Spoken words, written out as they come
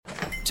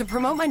To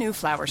promote my new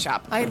flower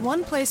shop, I had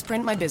one place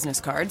print my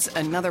business cards,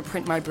 another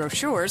print my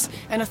brochures,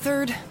 and a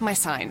third, my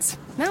signs.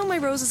 Now my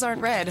roses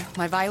aren't red,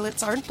 my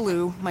violets aren't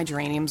blue, my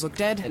geraniums look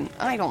dead, and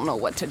I don't know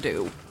what to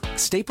do.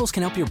 Staples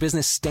can help your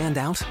business stand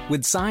out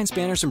with signs,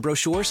 banners, and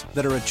brochures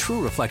that are a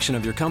true reflection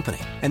of your company.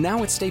 And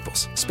now at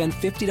Staples, spend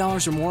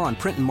 $50 or more on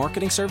print and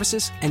marketing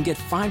services and get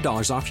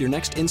 $5 off your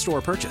next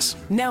in-store purchase.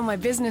 Now my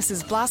business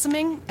is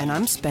blossoming, and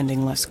I'm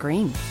spending less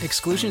green.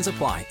 Exclusions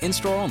apply.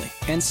 In-store only.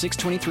 Ends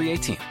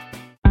 6/23/18.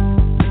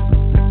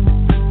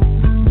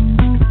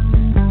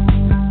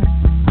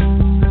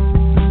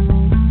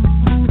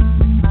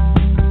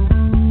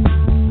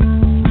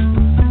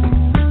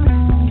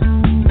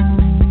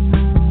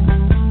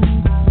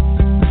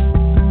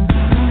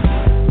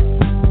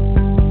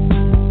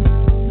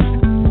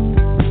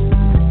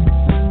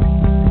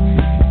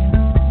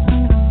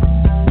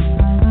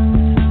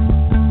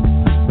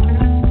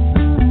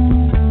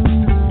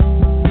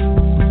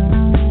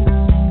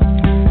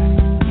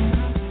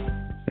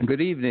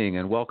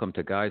 Welcome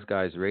to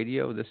Guys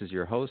Radio. This is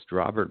your host,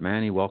 Robert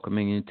Manny,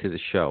 welcoming you to the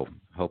show.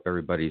 Hope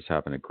everybody's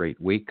having a great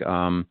week.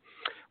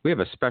 We have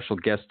a special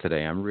guest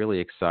today. I'm really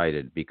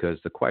excited because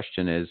the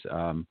question is,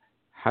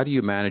 how do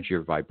you manage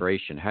your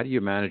vibration? How do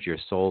you manage your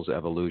soul's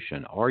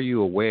evolution? Are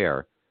you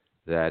aware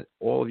that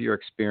all of your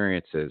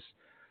experiences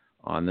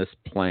on this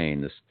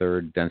plane, this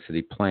third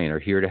density plane, are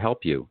here to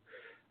help you?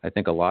 I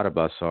think a lot of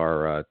us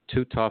are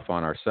too tough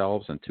on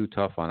ourselves and too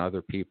tough on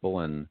other people,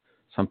 and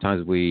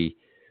sometimes we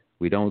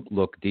don't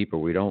look deeper.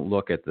 We don't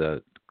look at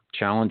the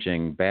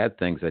challenging bad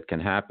things that can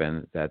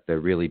happen, that they're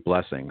really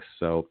blessings.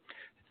 So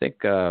I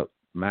think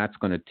Matt's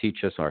going to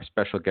teach us, our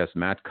special guest,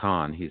 Matt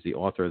Kahn. He's the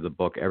author of the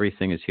book,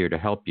 Everything is Here to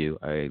Help You,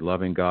 A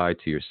Loving Guide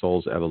to Your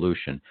Soul's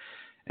Evolution.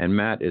 And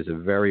Matt is a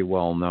very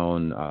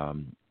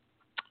well-known,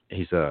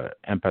 he's an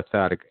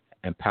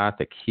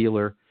empathic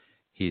healer.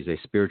 He's a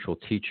spiritual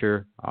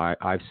teacher.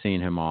 I've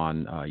seen him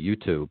on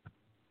YouTube.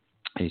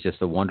 He's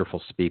just a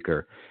wonderful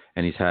speaker.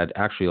 And he's had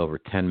actually over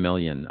 10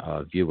 million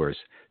viewers.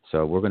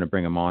 So we're going to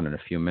bring him on in a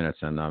few minutes,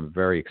 and I'm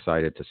very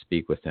excited to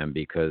speak with him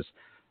because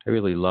I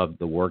really love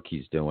the work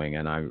he's doing,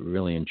 and I'm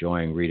really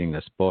enjoying reading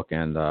this book.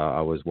 And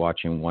I was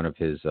watching one of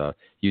his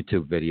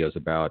YouTube videos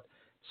about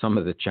some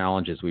of the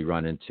challenges we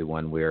run into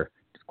when we're,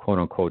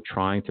 quote-unquote,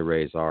 trying to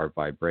raise our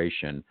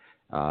vibration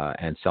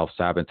and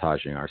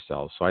self-sabotaging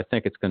ourselves. So I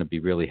think it's going to be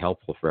really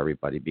helpful for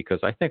everybody because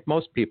I think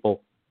most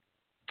people,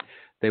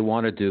 they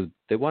want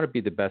to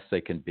be the best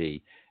they can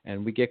be.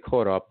 And we get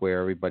caught up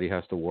where everybody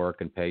has to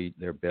work and pay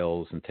their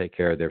bills and take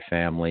care of their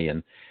family.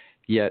 And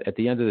yet at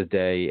the end of the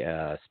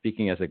day,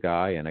 speaking as a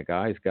guy and a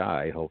guy's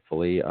guy,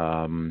 hopefully,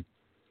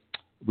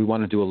 we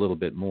want to do a little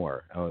bit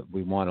more.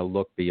 We want to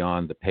look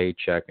beyond the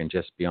paycheck and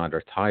just beyond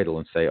our title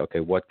and say, okay,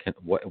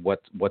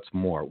 what's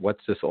more?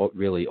 What's this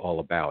really all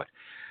about?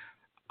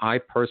 I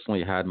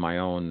personally had my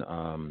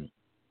own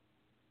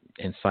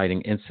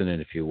inciting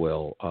incident, if you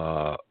will,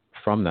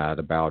 from that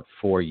about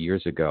 4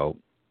 years ago.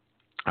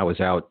 I was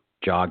out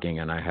jogging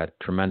and I had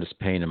tremendous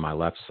pain in my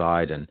left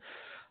side, and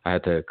I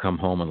had to come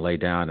home and lay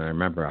down. And I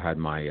remember I had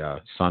my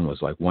son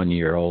was like 1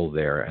 year old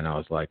there, and I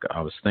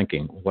was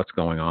thinking, what's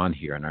going on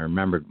here? And I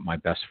remembered my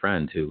best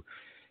friend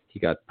he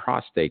got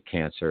prostate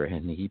cancer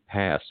and he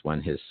passed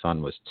when his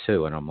son was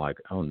 2. And I'm like,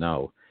 oh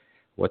no,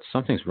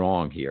 something's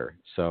wrong here.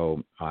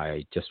 So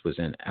I just was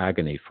in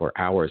agony for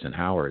hours and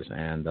hours.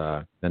 And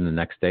then the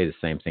next day, the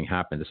same thing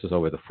happened. This was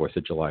over the 4th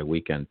of July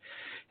weekend.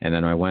 And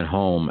then I went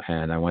home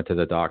and I went to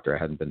the doctor. I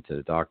hadn't been to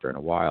the doctor in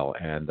a while.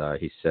 And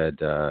he said,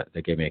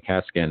 they gave me a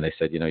CAT scan. They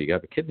said, you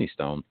have a kidney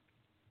stone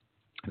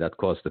that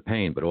caused the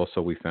pain, but also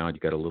we found you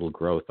got a little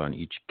growth on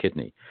each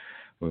kidney.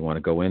 We want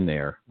to go in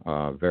there,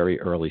 very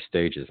early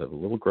stages of a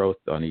little growth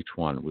on each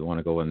one. We want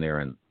to go in there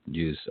and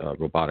use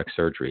robotic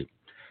surgery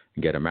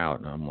and get them out.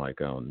 And I'm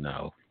like, oh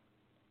no.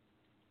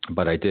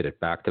 But I did it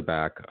back to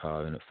back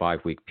in a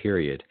 5-week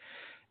period.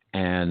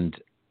 And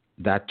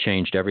that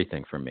changed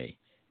everything for me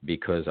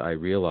because I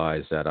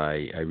realized that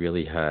I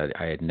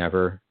had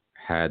never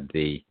had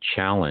the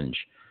challenge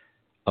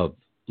of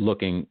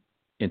looking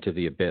into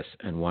the abyss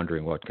and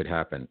wondering what could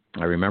happen.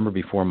 I remember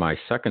before my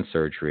second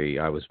surgery,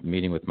 I was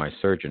meeting with my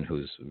surgeon,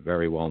 who's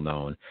very well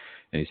known,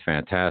 and he's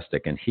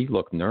fantastic, and he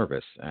looked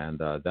nervous. And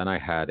then I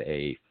had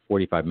a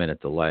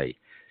 45-minute delay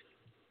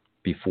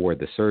before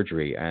the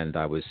surgery, and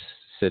I was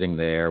sitting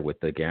there with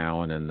the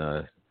gown and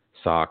the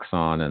socks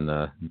on and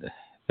the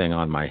thing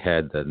on my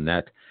head, the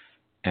net,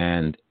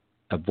 and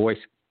a voice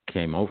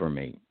came over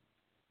me.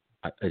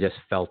 I just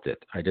felt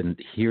it. I didn't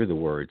hear the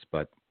words,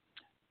 but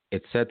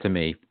it said to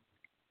me,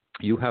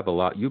 you've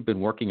been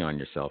working on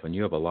yourself and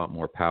you have a lot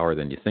more power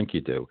than you think you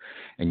do.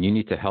 And you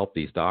need to help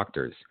these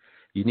doctors.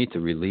 You need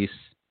to release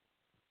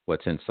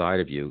what's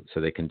inside of you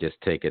so they can just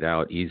take it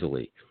out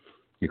easily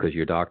because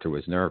your doctor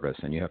was nervous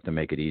and you have to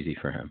make it easy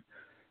for him.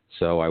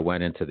 So I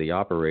went into the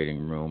operating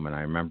room and I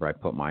remember I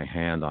put my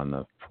hand on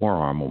the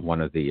forearm of one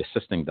of the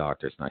assisting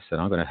doctors and I said,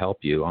 I'm going to help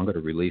you. I'm going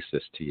to release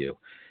this to you.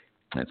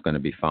 And it's going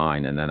to be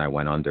fine. And then I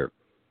went under.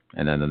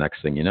 And then the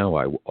next thing you know,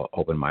 I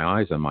opened my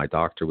eyes and my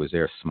doctor was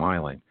there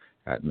smiling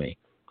at me.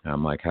 And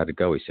I'm like, how'd it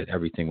go? He said,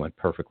 everything went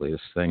perfectly.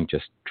 This thing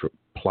just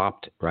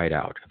plopped right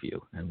out of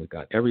you. And we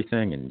got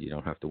everything, and you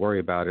don't have to worry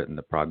about it. And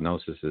the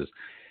prognosis is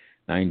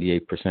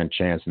 98%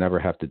 chance, never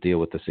have to deal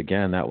with this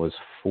again. That was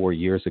 4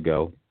 years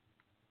ago.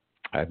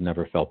 I've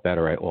never felt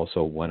better. I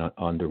also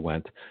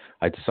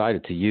I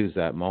decided to use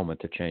that moment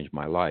to change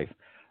my life.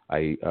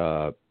 I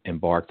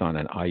embarked on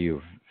an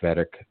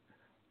Ayurvedic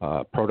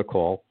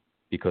protocol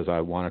because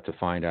I wanted to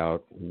find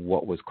out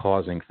what was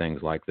causing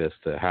things like this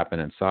to happen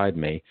inside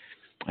me.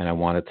 And I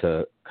wanted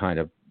to kind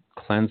of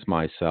cleanse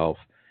myself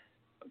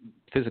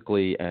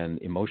physically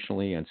and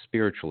emotionally and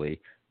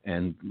spiritually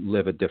and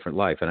live a different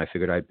life. And I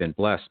figured I'd been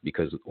blessed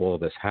because all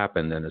of this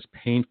happened and it's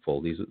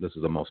painful. This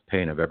is the most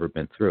pain I've ever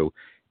been through.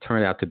 It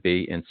turned out to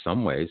be, in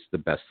some ways, the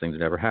best thing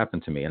that ever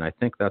happened to me. And I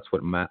think that's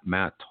what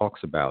Matt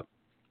talks about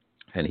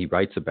and he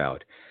writes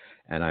about.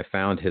 And I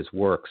found his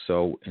work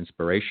so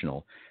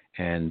inspirational.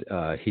 And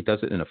he does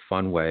it in a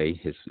fun way.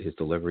 His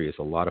delivery is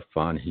a lot of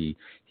fun. He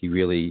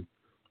really,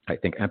 I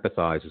think,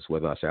 empathizes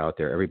with us out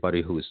there.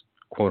 Everybody who's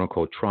quote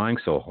unquote trying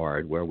so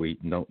hard, where we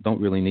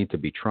don't really need to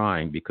be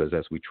trying, because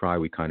as we try,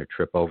 we kind of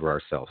trip over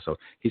ourselves. So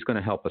he's going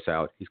to help us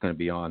out. He's going to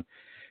be on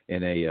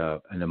in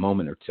a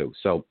moment or two.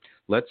 So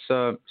let's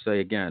say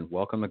again,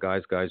 welcome to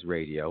Guys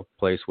Radio,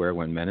 place where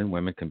when men and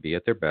women can be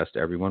at their best,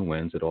 everyone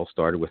wins. It all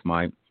started with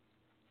my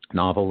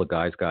novel, The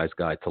Guy's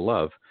Guide to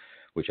Love,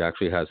 which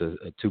actually has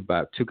two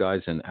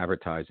guys in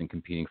advertising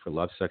competing for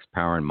love, sex,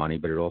 power, and money,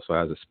 but it also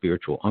has a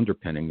spiritual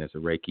underpinning. There's a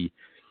Reiki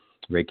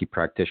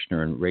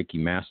practitioner and Reiki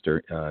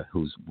master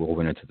who's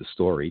woven into the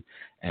story.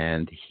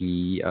 And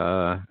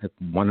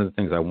one of the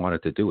things I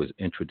wanted to do is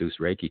introduce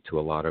Reiki to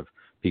a lot of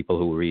people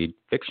who read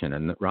fiction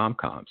and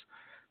rom-coms.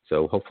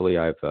 So hopefully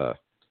I've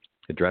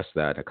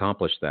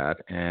accomplished that.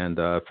 And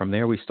from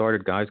there we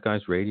started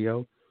Guys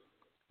Radio.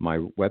 My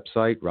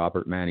website,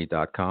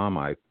 robertmanni.com.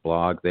 I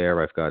blog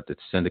there.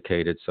 It's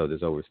syndicated, so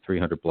there's over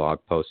 300 blog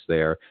posts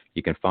there.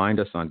 You can find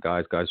us on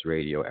Guys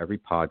Radio, every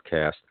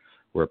podcast.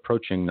 We're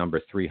approaching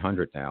number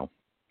 300 now.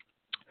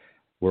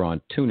 We're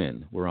on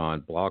TuneIn. We're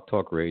on Blog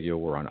Talk Radio.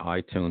 We're on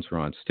iTunes. We're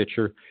on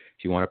Stitcher.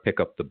 If you want to pick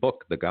up the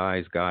book, The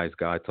Guy's Guide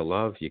to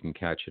Love, you can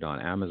catch it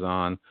on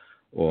Amazon,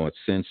 or it's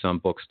in some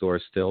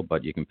bookstores still,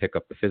 but you can pick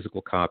up the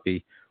physical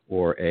copy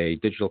or a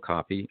digital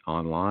copy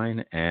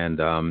online. And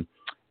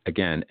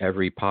again,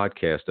 every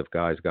podcast of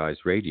Guys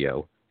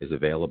Radio is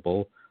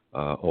available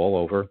all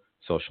over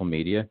social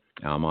media.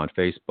 I'm on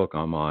Facebook.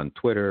 I'm on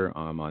Twitter.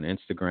 I'm on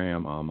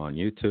Instagram. I'm on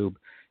YouTube.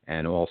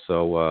 And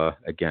also,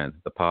 again,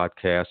 the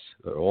podcasts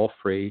are all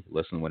free.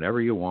 Listen whenever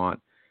you want.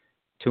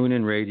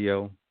 TuneIn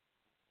Radio,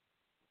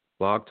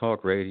 Blog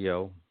Talk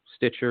Radio,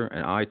 Stitcher,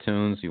 and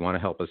iTunes. You want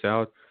to help us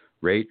out,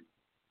 rate,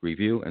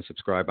 review, and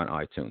subscribe on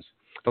iTunes.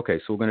 Okay,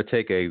 so we're going to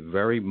take a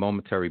very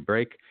momentary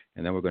break,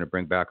 and then we're going to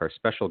bring back our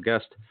special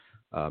guest,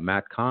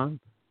 Matt Kahn.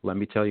 Let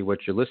me tell you what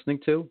you're listening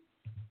to.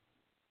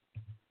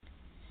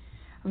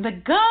 The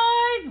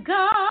Guys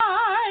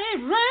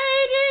Guide Radio.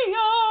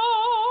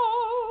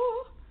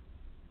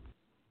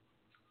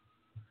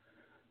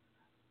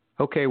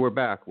 Okay, we're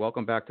back.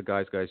 Welcome back to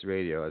Guys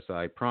Radio. As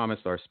I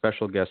promised, our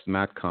special guest,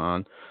 Matt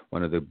Kahn,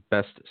 one of the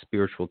best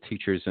spiritual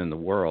teachers in the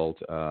world.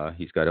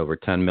 He's got over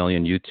 10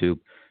 million YouTube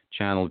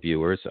channel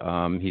viewers.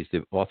 He's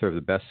the author of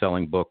the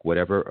best-selling book,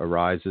 Whatever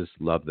Arises,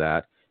 Love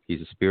That.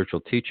 He's a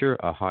spiritual teacher,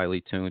 a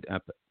highly tuned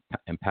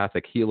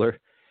empathic healer,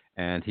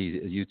 and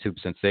he's a YouTube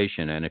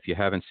sensation. And if you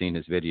haven't seen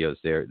his videos,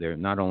 they're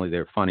not only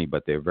they're funny,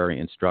 but they're very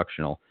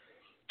instructional.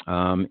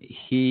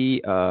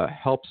 He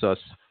helps us.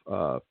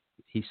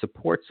 He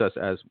supports us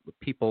as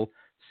people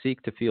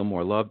seek to feel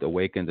more loved,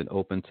 awakened, and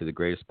open to the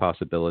greatest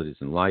possibilities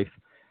in life,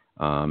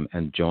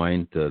 and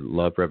join the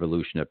love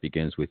revolution that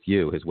begins with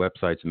you. His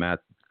website's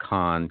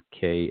mattkahn,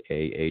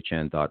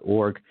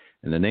 KAHN.org,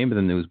 and the name of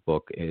the news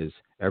book is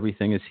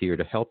Everything is Here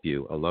to Help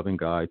You, a loving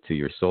guide to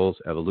your soul's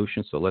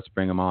evolution. So let's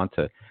bring him on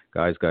to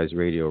Guys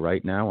Radio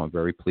right now. I'm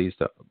very pleased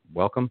to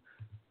welcome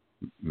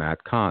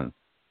Matt Kahn.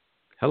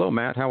 Hello,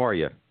 Matt. How are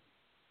you?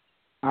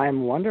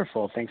 I'm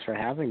wonderful. Thanks for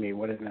having me.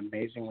 What an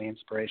amazingly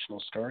inspirational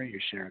story you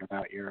shared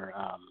about your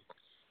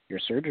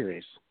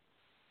surgeries.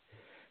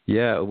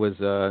 Yeah, it was.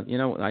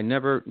 I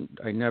never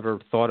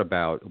thought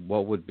about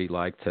what would be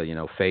like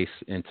to face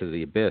into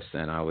the abyss,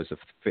 and I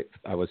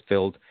was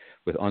filled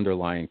with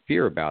underlying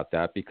fear about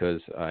that because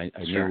I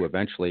knew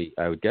eventually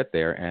I would get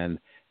there, and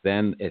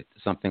then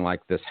something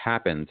like this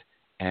happened,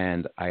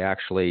 and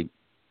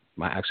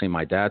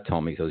my dad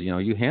told me, he goes,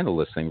 you handle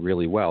this thing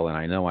really well, and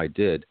I know I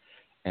did.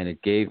 And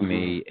it gave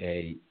me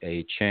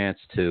a chance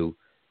to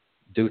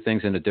do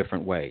things in a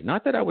different way.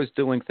 Not that I was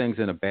doing things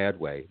in a bad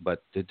way,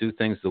 but to do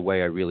things the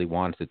way I really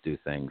wanted to do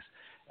things.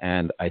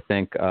 And I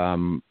think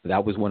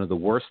that was one of the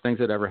worst things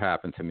that ever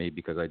happened to me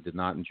because I did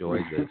not enjoy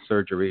the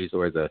surgeries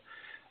or the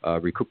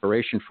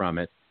recuperation from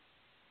it.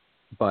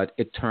 But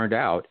it turned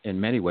out in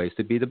many ways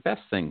to be the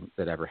best thing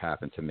that ever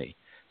happened to me.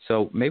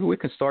 So maybe we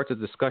can start the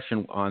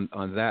discussion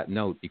on that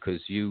note because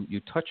you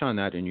touch on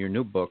that in your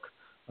new book,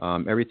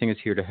 Everything is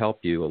Here to Help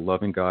You, a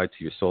loving guide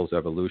to your soul's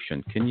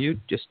evolution. Can you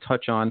just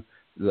touch on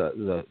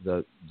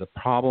the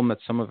problem that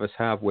some of us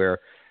have where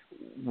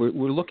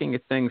we're looking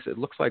at things, it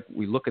looks like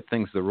we look at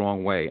things the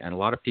wrong way. And a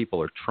lot of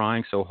people are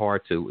trying so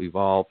hard to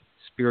evolve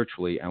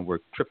spiritually, and we're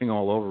tripping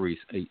all over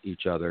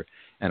each other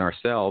and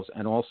ourselves.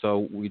 And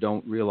also, we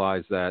don't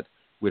realize that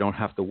we don't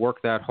have to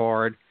work that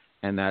hard,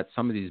 and that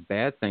some of these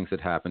bad things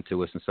that happen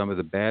to us and some of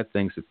the bad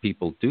things that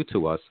people do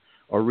to us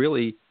are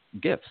really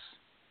gifts.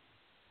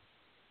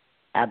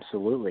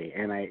 Absolutely.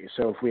 And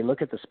so if we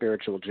look at the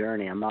spiritual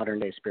journey, a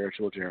modern-day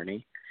spiritual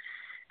journey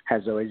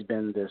has always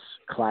been this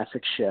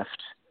classic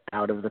shift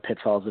out of the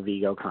pitfalls of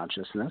ego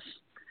consciousness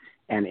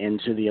and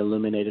into the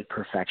illuminated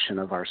perfection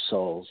of our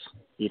soul's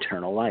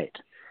eternal light.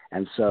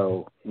 And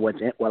so what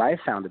I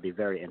found to be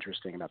very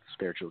interesting about the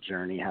spiritual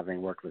journey,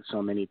 having worked with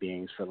so many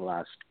beings for the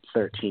last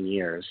 13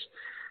 years,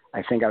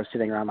 I think I was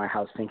sitting around my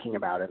house thinking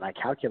about it, and I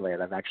calculated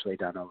I've actually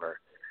done over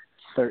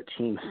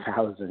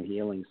 13,000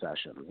 healing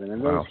sessions. And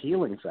in those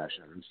healing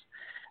sessions,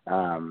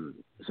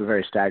 it's a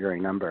very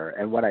staggering number.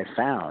 And what I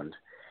found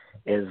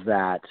is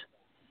that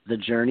the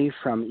journey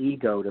from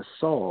ego to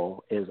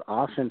soul is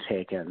often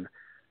taken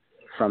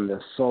from the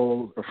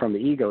soul or from the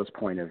ego's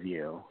point of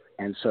view.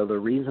 And so the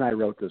reason I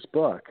wrote this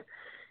book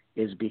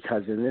is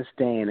because in this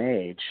day and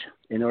age,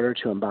 in order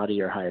to embody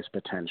your highest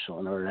potential,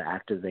 in order to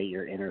activate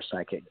your inner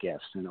psychic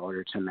gifts, in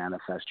order to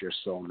manifest your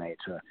soulmate,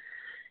 to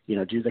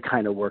do the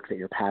kind of work that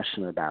you're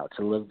passionate about,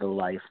 to live the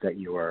life that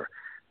you were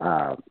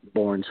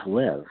born to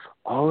live,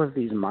 all of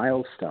these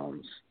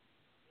milestones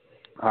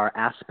are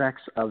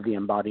aspects of the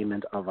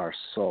embodiment of our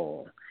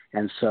soul.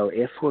 And so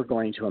if we're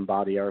going to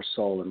embody our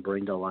soul and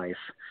bring to life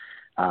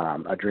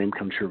a dream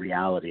come true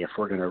reality, if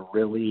we're going to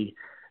really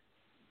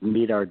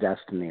meet our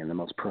destiny in the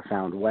most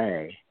profound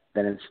way,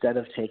 then instead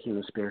of taking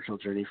the spiritual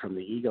journey from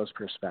the ego's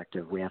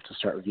perspective, we have to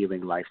start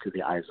viewing life through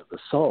the eyes of the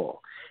soul.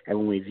 And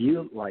when we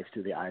view life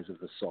through the eyes of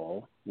the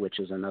soul, which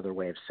is another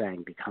way of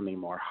saying becoming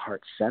more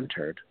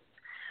heart-centered,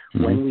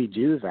 when we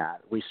do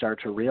that, we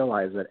start to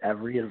realize that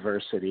every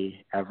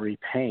adversity, every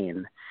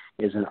pain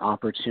is an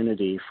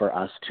opportunity for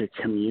us to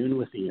commune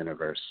with the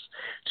universe,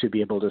 to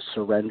be able to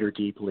surrender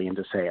deeply and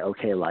to say,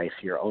 okay, life,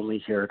 you're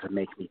only here to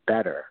make me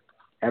better.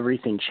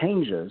 Everything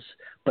changes,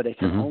 but it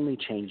can only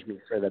change me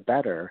for the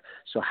better.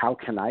 So how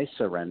can I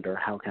surrender?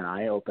 How can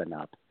I open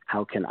up?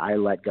 How can I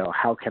let go?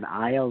 How can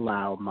I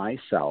allow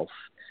myself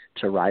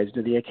to rise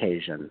to the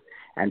occasion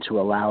and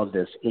to allow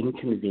this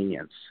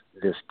inconvenience,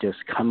 this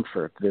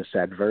discomfort, this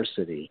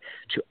adversity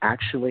to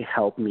actually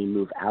help me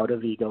move out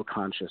of ego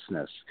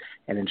consciousness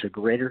and into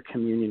greater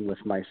communion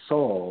with my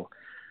soul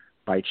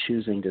by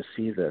choosing to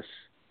see this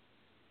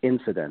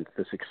incident,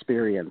 this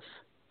experience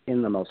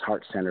in the most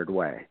heart-centered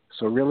way.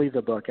 So really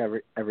the book,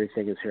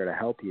 Everything is Here to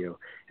Help You,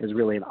 is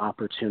really an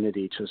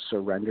opportunity to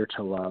surrender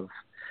to love,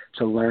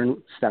 to learn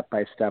step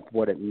by step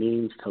what it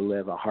means to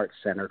live a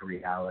heart-centered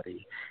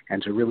reality,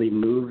 and to really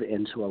move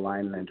into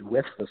alignment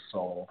with the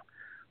soul,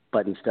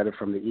 but instead of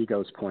from the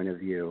ego's point of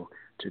view,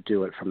 to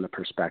do it from the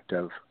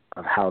perspective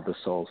of how the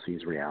soul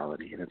sees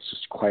reality. And it's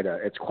just quite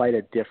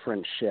a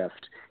different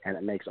shift, and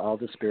it makes all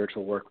the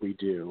spiritual work we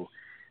do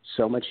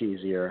so much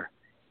easier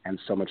and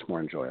so much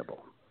more enjoyable.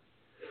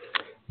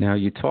 Now,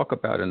 you talk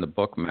about in the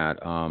book, Matt,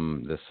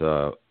 this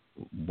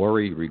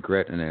worry,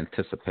 regret, and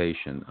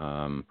anticipation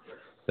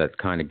that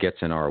kind of gets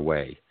in our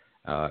way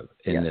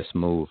in this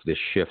move, this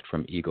shift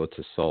from ego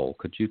to soul.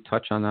 Could you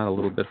touch on that a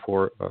little bit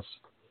for us?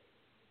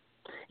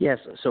 Yes.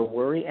 So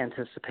worry,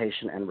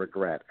 anticipation, and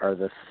regret are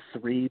the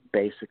three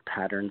basic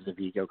patterns of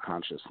ego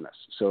consciousness.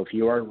 So if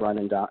you are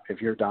if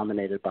you're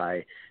dominated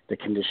by the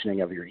conditioning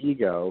of your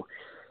ego,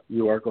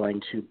 you are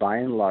going to, by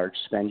and large,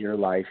 spend your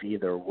life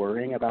either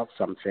worrying about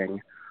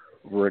something,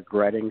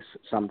 regretting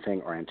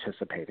something, or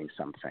anticipating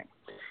something.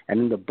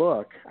 And in the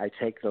book, I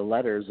take the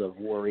letters of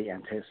worry,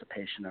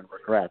 anticipation, and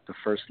regret. The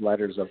first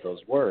letters of those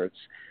words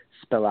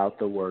spell out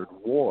the word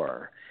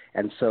war.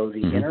 And so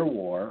the inner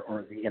war,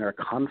 or the inner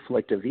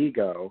conflict of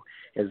ego,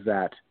 is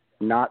that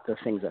not the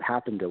things that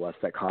happen to us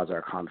that cause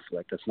our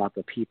conflict. It's not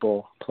the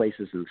people,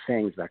 places, and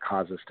things that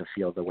cause us to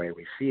feel the way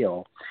we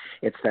feel.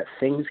 It's that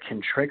things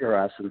can trigger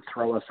us and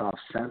throw us off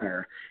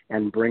center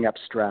and bring up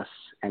stress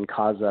and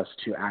cause us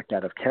to act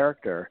out of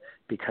character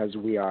because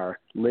we are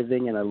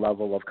living in a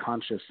level of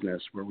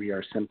consciousness where we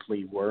are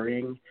simply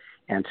worrying,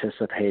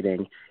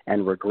 anticipating,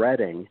 and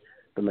regretting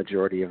the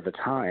majority of the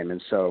time.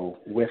 And so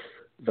with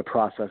the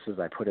processes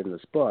I put in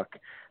this book,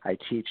 I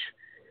teach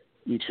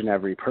each and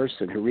every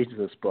person who reads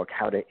this book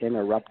how to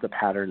interrupt the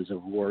patterns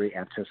of worry,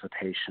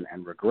 anticipation,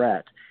 and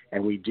regret.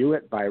 And we do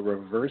it by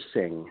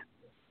reversing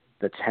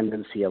the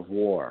tendency of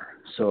war.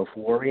 So if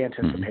worry,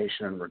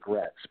 anticipation, and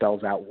regret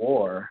spells out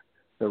war,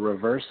 the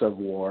reverse of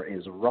war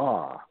is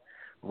raw.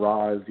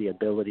 Raw is the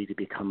ability to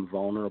become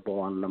vulnerable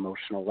on an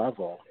emotional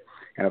level.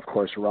 And of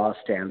course, raw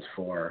stands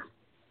for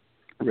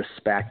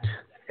respect,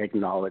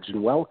 acknowledge,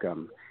 and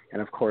welcome.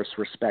 And of course,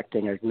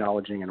 respecting,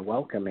 acknowledging, and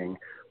welcoming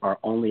are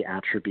only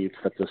attributes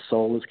that the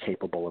soul is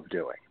capable of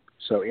doing.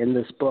 So in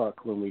this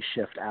book, when we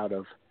shift out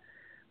of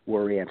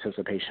worry,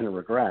 anticipation, and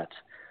regret,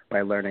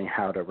 by learning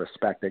how to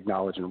respect,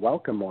 acknowledge, and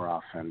welcome more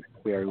often,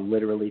 we are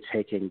literally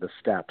taking the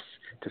steps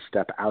to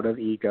step out of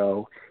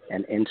ego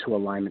and into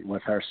alignment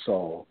with our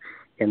soul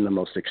in the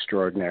most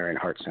extraordinary and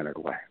heart-centered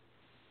way.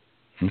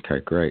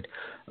 Okay, great.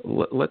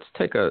 Let's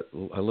take a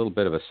little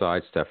bit of a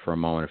sidestep for a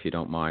moment, if you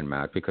don't mind,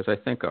 Matt, because I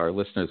think our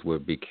listeners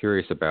would be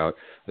curious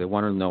they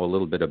want to know a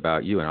little bit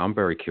about you, and I'm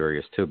very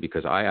curious too,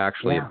 because I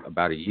actually,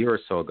 about a year or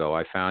so ago,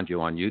 I found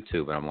you on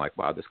YouTube, and I'm like,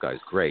 wow, this guy's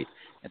great.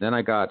 And then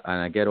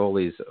I get all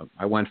these,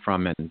 I went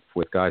from, and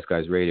with Guys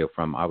Radio,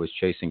 from I was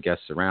chasing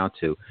guests around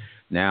to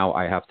now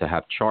I have to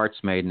have charts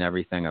made and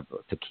everything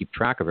to keep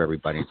track of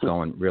everybody. It's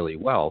going really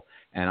well.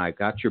 And I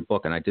got your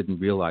book, and I didn't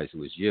realize it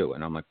was you.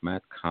 And I'm like,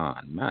 Matt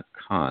Kahn.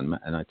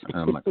 And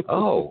I'm like,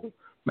 oh,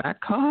 Matt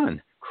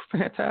Kahn.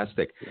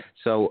 Fantastic.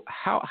 So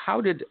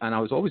how did, and I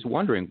was always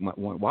wondering,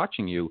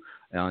 watching you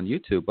on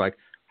YouTube, like,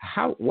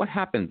 what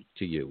happened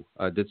to you?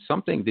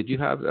 Did you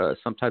have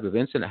some type of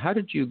incident? How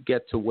did you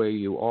get to where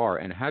you are,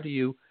 and how do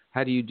you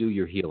do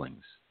your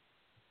healings?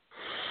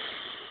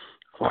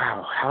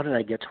 Wow, how did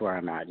I get to where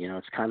I'm at?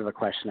 It's kind of a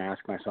question I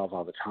ask myself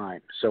all the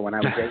time. So when I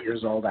was 8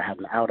 years old, I had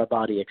an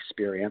out-of-body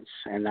experience,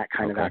 and that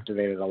kind of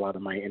activated a lot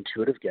of my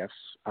intuitive gifts.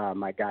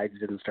 My guides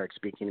didn't start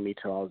speaking to me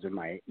till I was in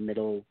my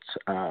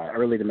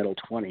early to middle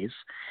 20s,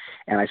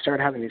 and I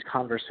started having these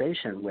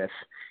conversations with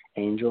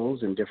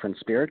angels and different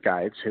spirit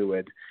guides who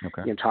would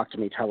talk to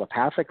me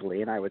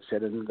telepathically, and I would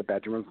sit in the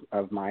bedroom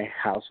of my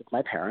house with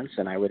my parents,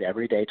 and I would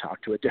every day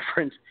talk to a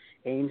different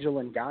angel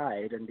and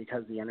guide. And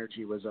because the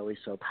energy was always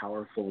so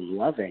powerful and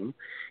loving,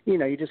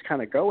 you just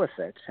kind of go with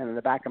it. And in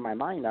the back of my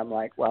mind, I'm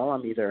like, well,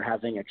 I'm either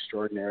having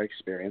extraordinary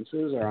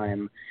experiences or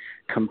I'm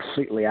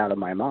completely out of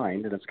my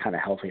mind, and it's kind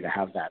of healthy to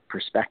have that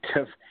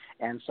perspective.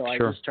 And so I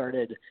just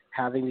started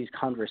having these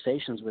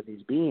conversations with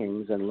these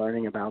beings and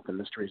learning about the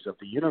mysteries of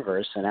the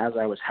universe. And as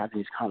I was having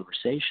these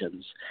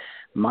conversations,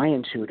 my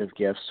intuitive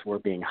gifts were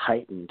being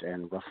heightened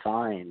and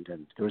refined.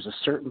 And there was a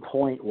certain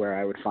point where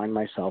I would find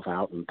myself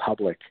out in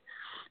public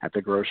at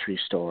the grocery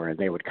store, and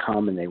they would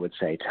come and they would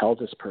say, tell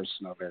this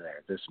person over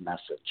there this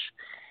message.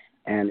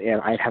 And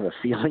I'd have a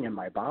feeling in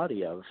my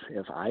body of,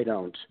 if I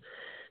don't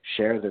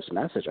share this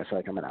message, I feel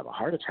like I'm going to have a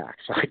heart attack.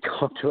 So I'd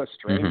go up to a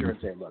stranger and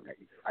say, look,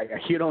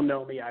 you don't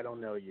know me, I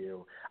don't know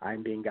you.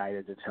 I'm being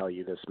guided to tell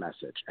you this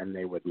message. And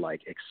they would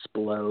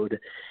explode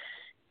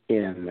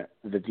in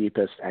the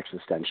deepest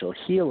existential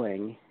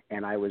healing,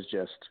 and I was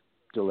just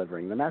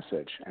delivering the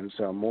message. And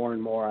so more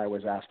and more I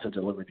was asked to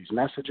deliver these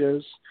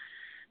messages.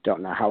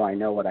 Don't know how I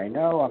know what I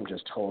know. I'm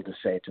just told to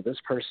say it to this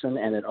person,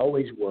 and it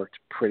always worked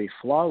pretty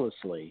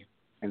flawlessly.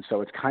 And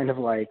so it's kind of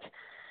like,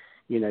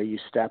 you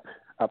step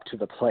up to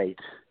the plate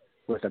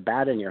with a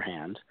bat in your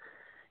hand.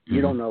 You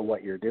don't know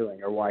what you're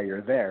doing or why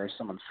you're there.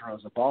 Someone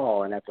throws a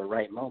ball, and at the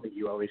right moment,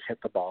 you always hit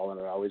the ball, and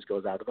it always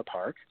goes out of the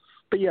park.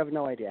 But you have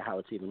no idea how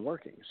it's even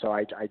working. So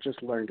I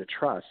just learned to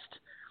trust.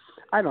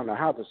 I don't know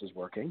how this is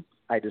working.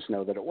 I just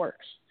know that it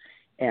works.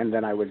 And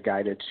then I was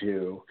guided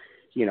to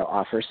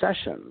offer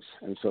sessions.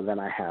 And so then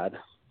I had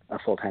a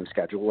full-time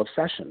schedule of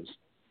sessions,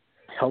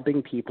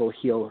 helping people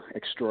heal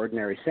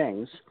extraordinary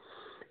things.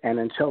 And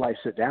until I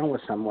sit down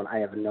with someone, I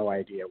have no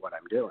idea what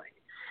I'm doing.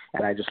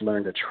 And I just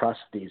learned to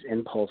trust these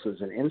impulses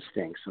and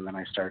instincts. And then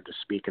I started to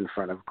speak in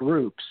front of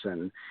groups.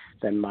 And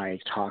then my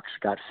talks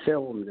got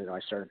filmed, and I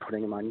started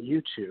putting them on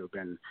YouTube.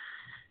 And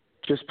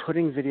just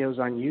putting videos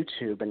on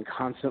YouTube and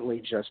constantly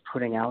just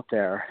putting out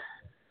there,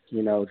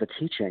 the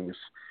teachings,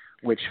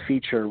 which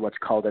feature what's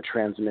called a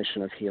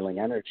transmission of healing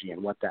energy.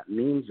 And what that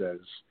means is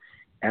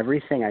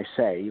everything I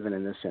say, even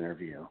in this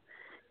interview,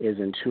 is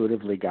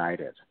intuitively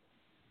guided.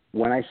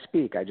 When I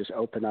speak, I just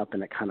open up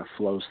and it kind of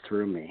flows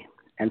through me.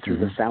 And through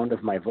the sound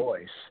of my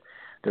voice,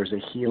 there's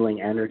a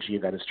healing energy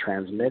that is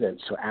transmitted.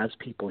 So as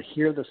people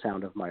hear the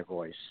sound of my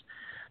voice,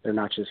 they're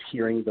not just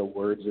hearing the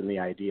words and the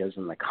ideas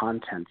and the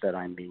content that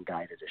I'm being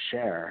guided to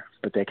share,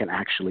 but they can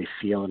actually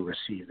feel and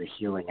receive the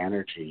healing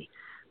energy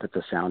that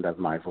the sound of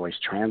my voice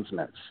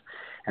transmits.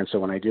 And so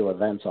when I do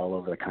events all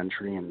over the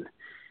country, and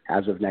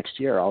as of next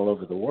year, all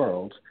over the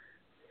world,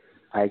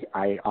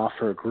 I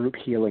offer group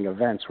healing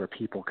events where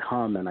people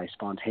come and I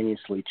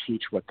spontaneously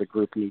teach what the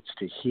group needs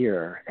to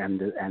hear, and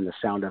the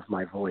sound of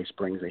my voice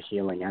brings a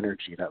healing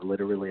energy that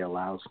literally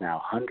allows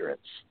now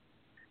hundreds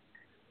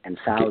and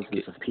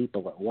thousands of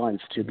people at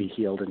once to be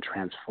healed and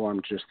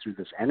transformed just through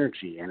this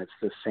energy. And it's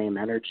the same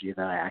energy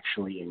that I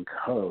actually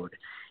encode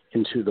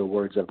into the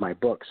words of my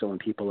book. So when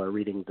people are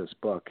reading this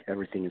book,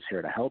 Everything is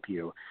Here to Help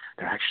You,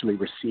 they're actually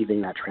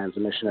receiving that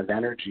transmission of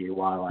energy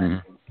while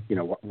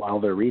while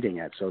they're reading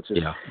it. So it's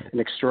just an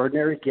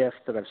extraordinary gift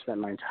that I've spent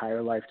my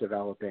entire life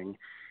developing,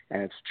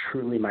 and it's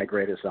truly my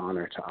greatest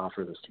honor to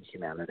offer this to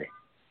humanity.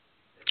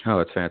 Oh,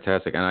 it's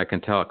fantastic. And I can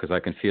tell because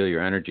I can feel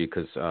your energy,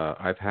 because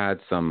I've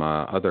had some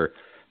other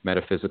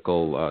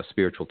metaphysical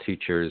spiritual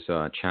teachers,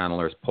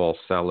 channelers, Paul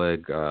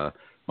Selig,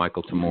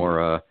 Michael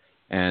Tamura,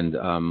 and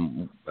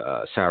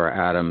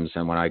Sarah Adams.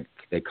 And when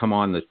they come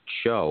on the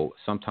show,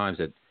 sometimes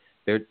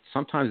they're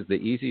sometimes the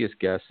easiest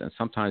guests and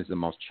sometimes the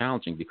most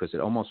challenging, because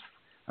it almost,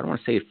 I don't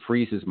want to say it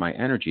freezes my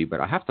energy, but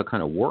I have to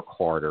kind of work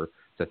harder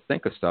to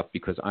think of stuff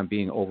because I'm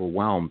being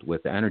overwhelmed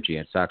with energy.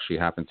 It's actually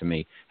happening to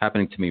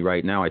me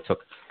right now. I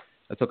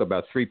took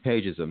about 3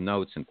 pages of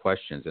notes and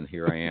questions, and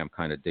here I am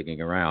kind of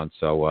digging around.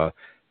 So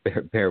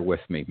bear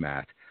with me,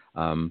 Matt.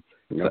 No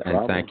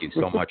and thank you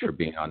so much for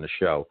being on the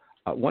show.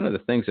 One of the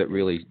things that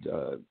really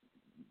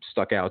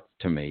stuck out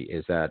to me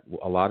is that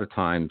a lot of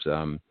times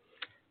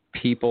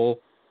people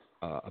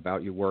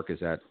about your work is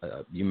that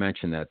you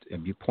mentioned that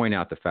you point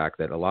out the fact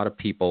that a lot of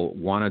people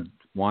want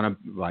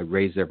to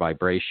raise their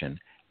vibration,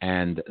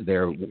 and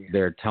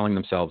they're telling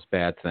themselves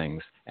bad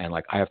things, and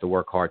like, I have to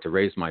work hard to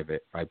raise my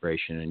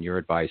vibration, and your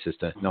advice is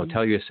to no,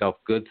 tell yourself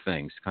good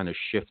things, kind of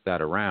shift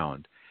that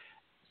around.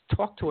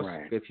 Talk to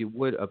us, if you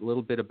would, a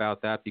little bit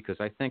about that, because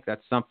I think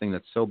that's something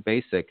that's so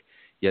basic,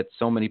 yet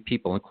so many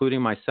people,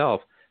 including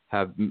myself,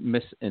 have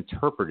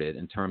misinterpreted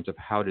in terms of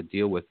how to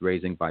deal with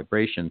raising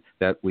vibration,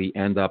 that we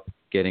end up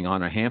getting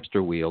on a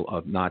hamster wheel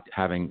of not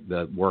having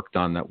the work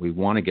done that we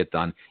want to get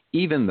done,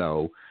 even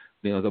though,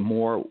 you know, the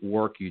more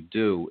work you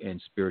do in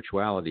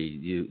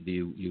spirituality,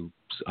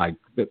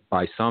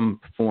 by some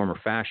form or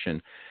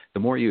fashion, the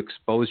more you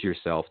expose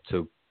yourself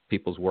to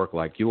people's work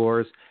like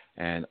yours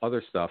and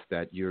other stuff,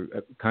 that your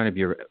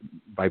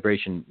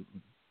vibration,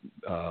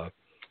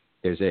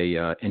 there's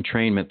a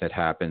entrainment that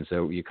happens,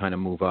 so you kind of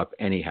move up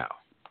anyhow.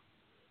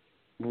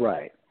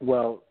 Right.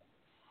 Well,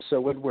 so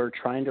when we're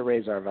trying to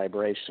raise our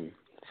vibration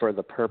for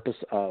the purpose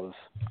of,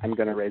 I'm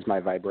going to raise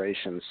my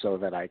vibration so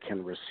that I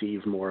can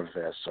receive more of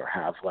this or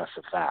have less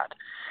of that.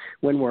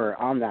 When we're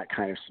on that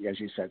kind of,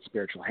 as you said,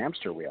 spiritual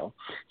hamster wheel,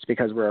 it's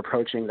because we're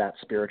approaching that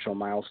spiritual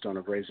milestone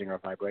of raising our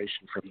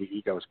vibration from the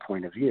ego's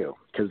point of view,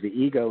 because the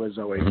ego is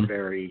always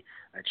very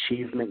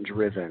achievement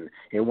driven.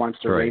 It wants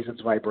to raise its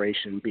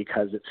vibration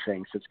because it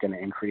thinks it's going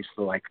to increase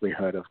the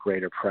likelihood of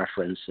greater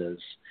preferences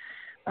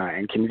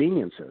and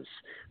conveniences.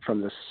 From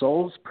the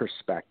soul's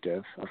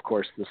perspective, of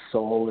course, the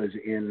soul is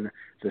in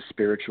the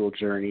spiritual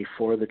journey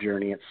for the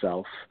journey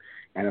itself.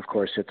 And of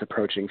course, it's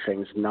approaching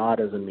things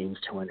not as a means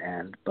to an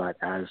end, but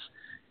as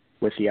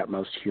with the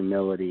utmost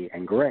humility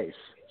and grace.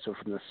 So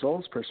from the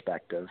soul's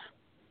perspective,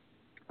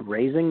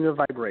 raising the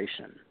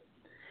vibration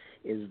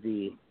is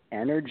the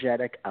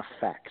energetic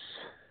effects,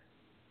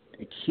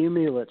 the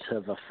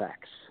cumulative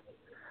effects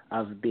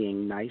of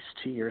being nice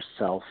to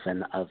yourself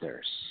and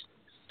others.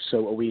 So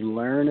what we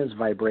learn as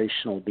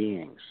vibrational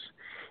beings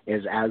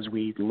is, as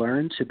we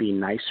learn to be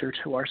nicer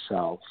to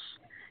ourselves,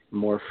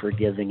 more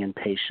forgiving and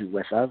patient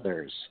with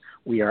others,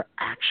 we are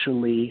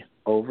actually,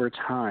 over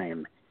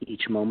time,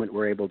 each moment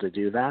we're able to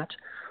do that,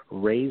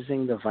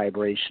 raising the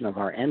vibration of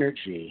our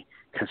energy,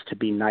 because to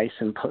be nice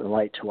and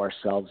polite to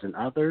ourselves and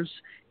others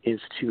is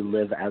to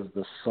live as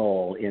the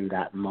soul in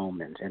that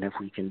moment. And if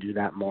we can do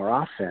that more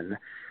often,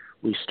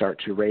 we start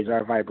to raise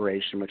our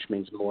vibration, which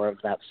means more of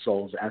that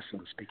soul's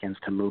essence begins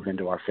to move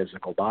into our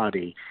physical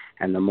body.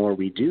 And the more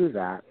we do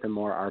that, the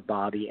more our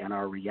body and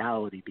our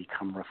reality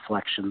become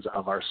reflections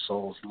of our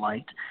soul's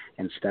light,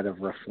 instead of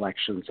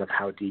reflections of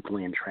how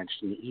deeply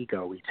entrenched in the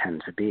ego we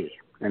tend to be.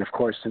 And of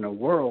course, in a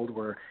world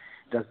where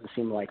it doesn't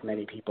seem like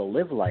many people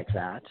live like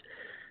that,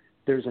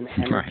 there's an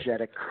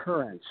energetic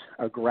current,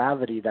 a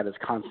gravity that is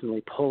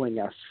constantly pulling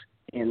us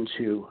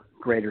into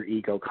greater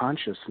ego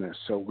consciousness.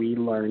 So we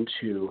learn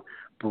to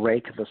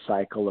break the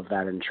cycle of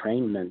that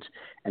entrainment,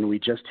 and we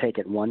just take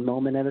it one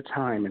moment at a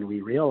time, and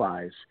we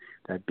realize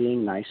that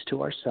being nice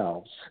to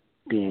ourselves,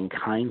 being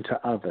kind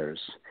to others,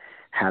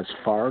 has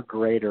far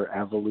greater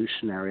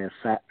evolutionary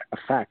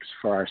effects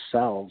for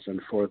ourselves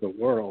and for the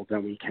world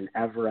than we can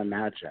ever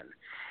imagine.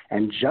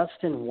 And just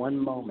in one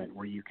moment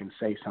where you can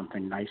say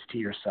something nice to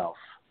yourself,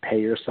 pay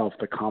yourself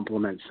the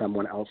compliment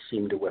someone else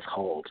seemed to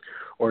withhold,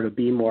 or to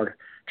be more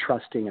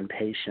trusting and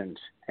patient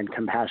and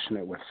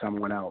compassionate with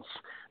someone else,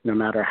 no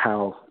matter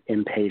how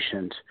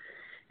impatient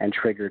and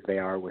triggered they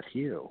are with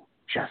you.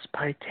 Just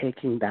by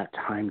taking that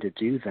time to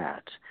do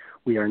that,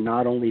 we are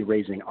not only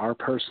raising our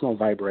personal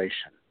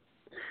vibration,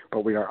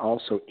 but we are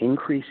also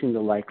increasing the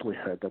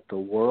likelihood that the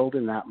world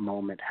in that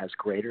moment has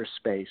greater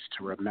space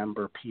to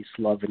remember peace,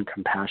 love, and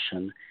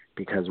compassion,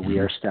 because we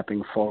are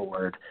stepping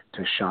forward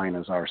to shine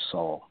as our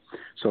soul.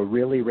 So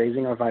really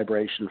raising our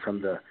vibration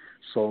from the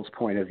soul's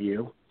point of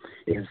view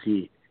is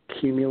the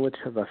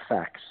cumulative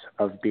effects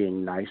of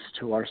being nice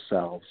to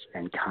ourselves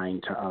and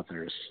kind to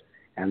others.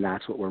 And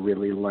that's what we're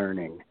really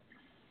learning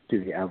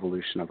through the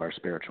evolution of our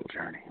spiritual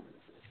journey.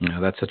 No,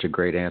 that's such a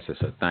great answer.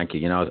 So thank you.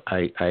 You know,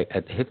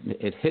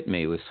 it hit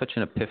me. It was such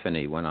an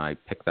epiphany when I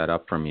picked that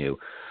up from you,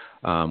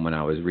 when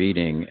I was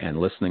reading and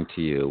listening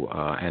to you.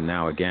 And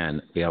now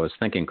again, I was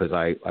thinking, because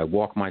I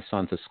walk my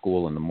son to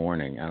school in the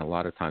morning, and a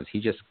lot of times he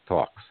just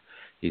talks.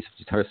 He's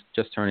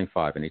just turning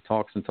 5, and he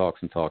talks and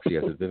talks and talks. He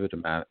has a vivid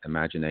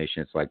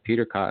imagination. It's like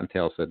Peter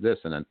Cottontail said this,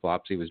 and then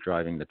Flopsy was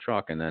driving the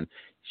truck, and then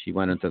she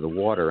went into the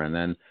water, and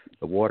then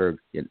the water,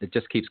 it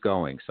just keeps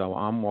going. So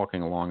I'm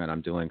walking along, and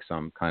I'm doing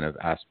some kind of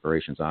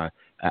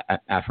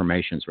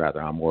affirmations,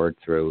 rather. I'm word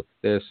through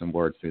this and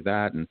word through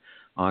that, and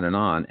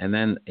on. And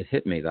then it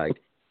hit me,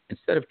 like,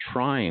 instead of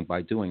trying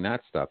by doing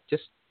that stuff,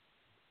 just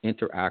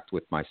interact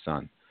with my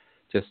son.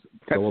 Just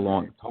go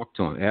along, talk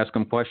to them, ask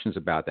them questions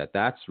about that.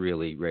 That's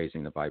really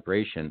raising the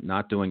vibration,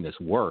 not doing this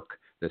work,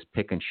 this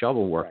pick and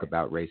shovel work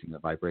about raising the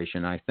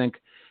vibration. I think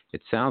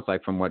it sounds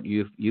like from what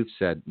you've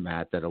said,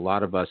 Matt, that a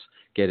lot of us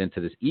get into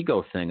this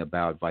ego thing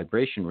about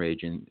vibration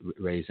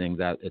raising,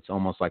 that it's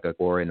almost like an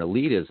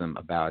elitism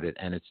about it,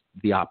 and it's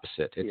the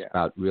opposite. It's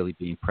about really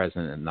being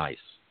present and nice.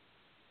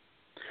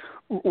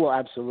 Well,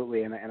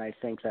 absolutely, and I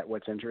think that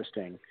what's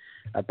interesting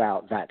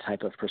about that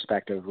type of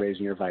perspective,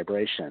 raising your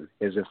vibration,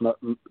 is if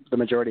the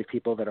majority of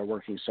people that are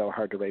working so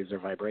hard to raise their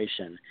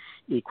vibration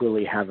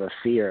equally have a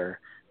fear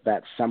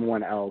that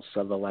someone else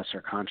of a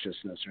lesser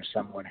consciousness or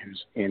someone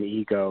who's in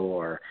ego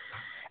or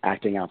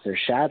acting out their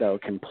shadow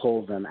can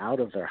pull them out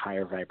of their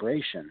higher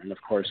vibration. And, of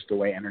course, the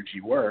way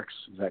energy works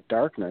is that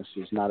darkness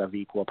is not of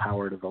equal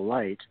power to the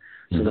light.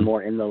 So the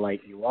more in the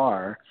light you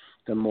are,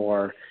 the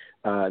more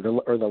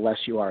the less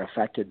you are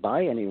affected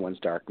by anyone's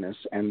darkness,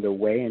 and the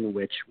way in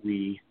which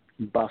we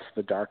buff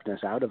the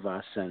darkness out of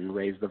us and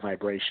raise the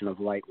vibration of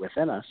light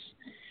within us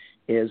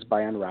is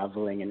by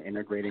unraveling and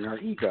integrating our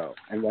ego.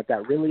 And what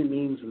that really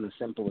means in the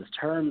simplest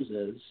terms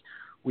is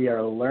we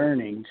are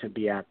learning to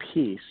be at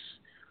peace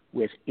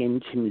with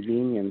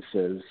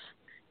inconveniences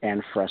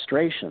and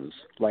frustrations.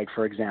 Like,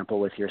 for example,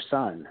 with your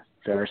son.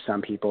 There are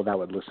some people that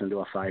would listen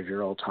to a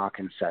 5-year-old talk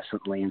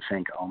incessantly and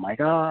think, oh my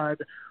God,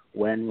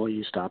 when will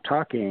you stop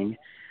talking?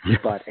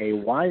 But a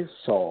wise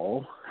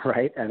soul,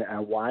 right, and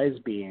a wise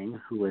being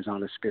who is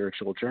on a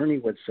spiritual journey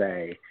would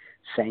say,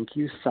 thank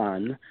you,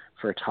 son,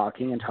 for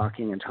talking and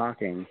talking and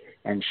talking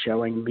and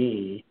showing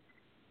me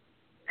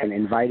and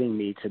inviting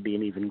me to be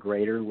an even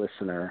greater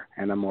listener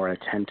and a more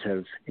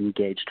attentive,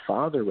 engaged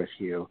father with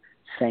you.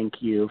 Thank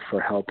you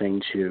for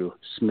helping to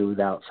smooth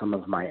out some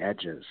of my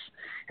edges.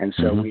 And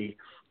so we,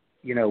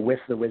 with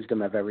the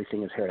wisdom of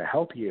everything is here to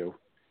help you,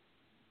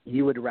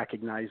 you would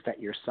recognize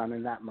that your son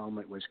in that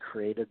moment was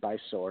created by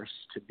Source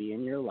to be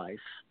in your life,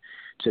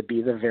 to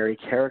be the very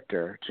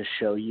character, to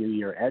show you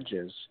your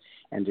edges,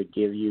 and to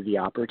give you the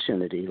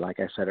opportunity,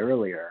 like I said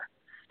earlier,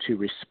 to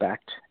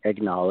respect,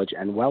 acknowledge,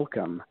 and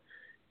welcome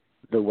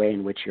the way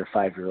in which your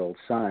 5-year-old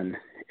son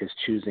is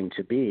choosing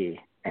to be.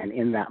 And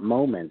in that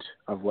moment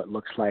of what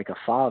looks like a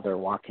father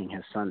walking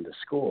his son to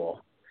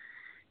school,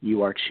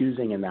 you are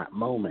choosing in that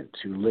moment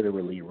to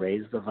literally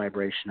raise the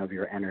vibration of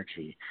your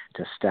energy,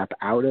 to step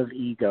out of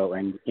ego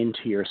and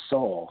into your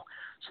soul,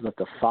 so that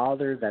the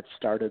father that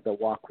started the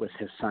walk with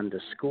his son to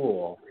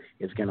school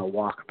is going to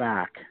walk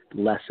back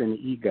less in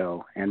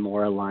ego and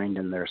more aligned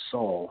in their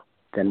soul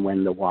than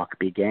when the walk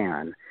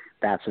began.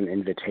 That's an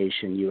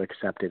invitation you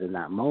accepted in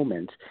that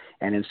moment.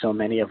 And in so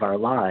many of our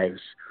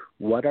lives,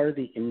 what are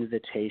the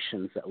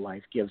invitations that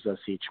life gives us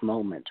each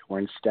moment,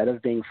 where instead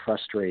of being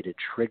frustrated,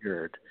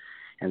 triggered,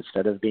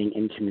 instead of being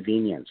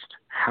inconvenienced,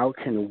 how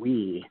can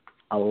we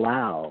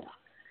allow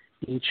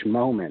each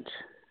moment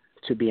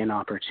to be an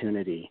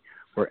opportunity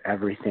where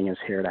everything is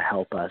here to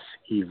help us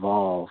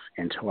evolve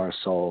into our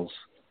soul's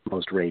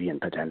most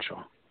radiant potential?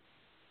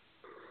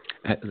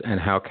 And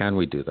how can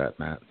we do that,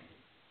 Matt?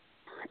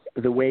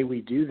 The way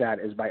we do that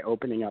is by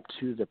opening up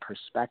to the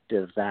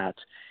perspective that,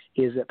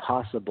 is it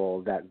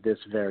possible that this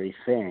very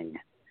thing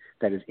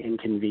that is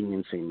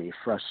inconveniencing me,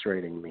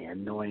 frustrating me,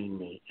 annoying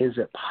me, is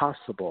it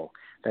possible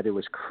that it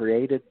was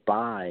created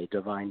by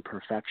divine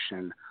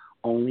perfection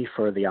only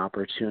for the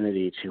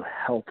opportunity to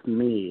help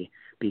me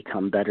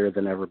become better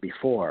than ever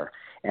before?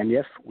 And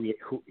if we,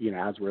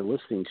 as we're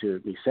listening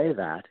to me say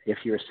that, if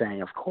you're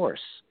saying, of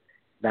course,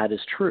 that is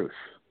truth,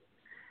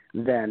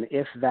 then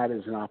if that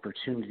is an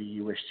opportunity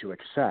you wish to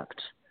accept,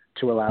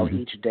 to allow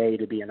each day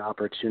to be an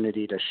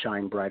opportunity to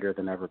shine brighter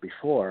than ever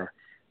before,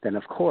 then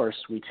of course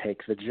we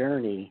take the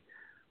journey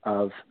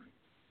of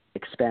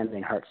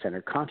expanding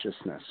heart-centered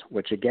consciousness,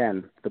 which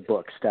again, the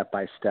book step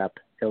by step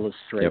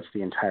illustrates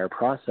the entire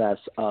process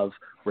of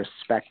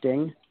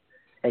respecting,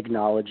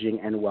 acknowledging,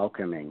 and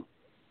welcoming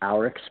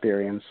our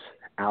experience,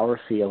 our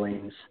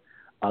feelings,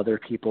 other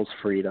people's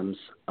freedoms,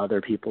 other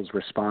people's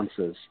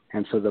responses.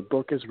 And so the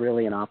book is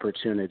really an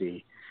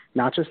opportunity,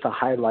 not just to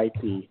highlight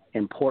the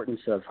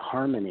importance of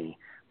harmony,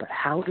 but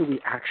how do we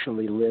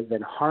actually live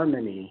in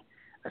harmony,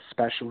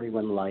 especially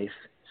when life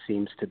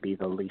seems to be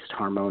the least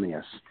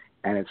harmonious.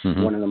 And it's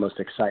one of the most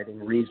exciting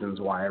reasons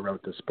why I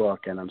wrote this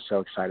book, and I'm so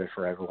excited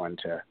for everyone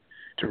to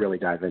really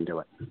dive into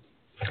it.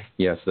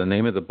 Yes, the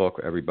name of the book,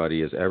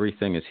 everybody, is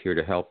Everything is Here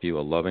to Help You,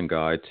 A Loving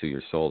Guide to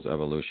Your Soul's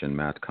Evolution,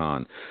 Matt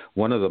Kahn.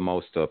 One of the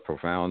most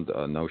profound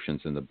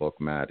notions in the book,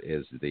 Matt,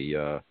 is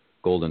the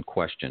golden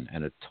question,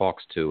 and it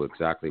talks to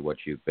exactly what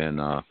you've been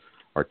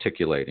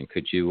articulating.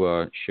 Could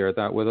you share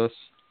that with us?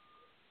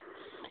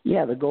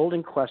 Yeah, the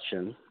golden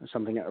question is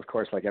something, of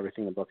course, like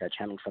everything in the book, I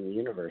channeled from the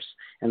universe.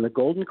 And the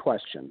golden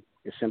question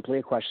is simply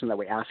a question that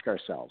we ask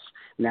ourselves.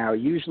 Now,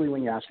 usually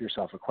when you ask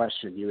yourself a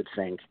question, you would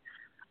think,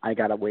 I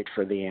got to wait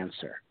for the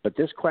answer. But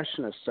this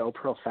question is so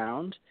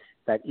profound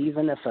that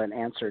even if an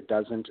answer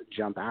doesn't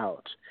jump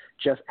out,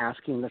 just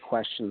asking the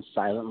question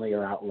silently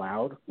or out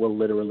loud will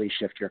literally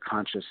shift your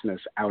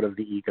consciousness out of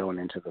the ego and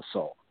into the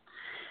soul.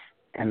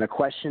 And the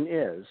question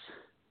is,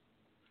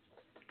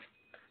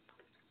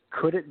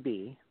 Could it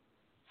be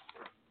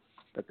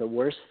that the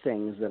worst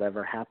things that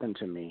ever happened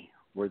to me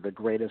were the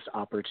greatest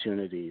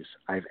opportunities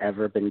I've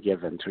ever been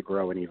given to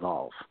grow and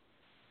evolve?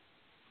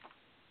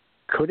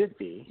 Could it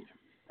be,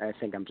 I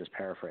think I'm just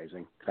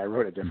paraphrasing because I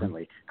wrote it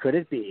differently, could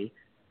it be,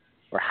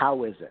 or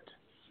how is it,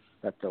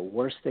 that the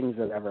worst things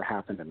that ever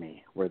happened to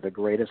me were the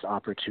greatest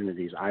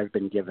opportunities I've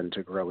been given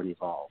to grow and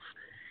evolve?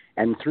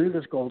 And through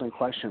this golden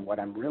question, what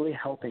I'm really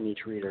helping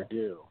each reader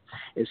do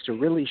is to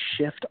really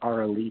shift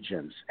our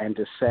allegiance and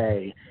to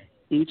say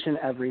each and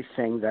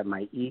everything that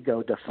my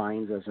ego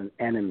defines as an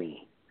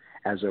enemy,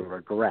 as a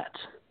regret,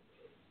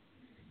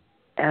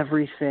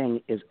 everything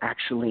is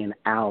actually an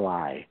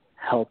ally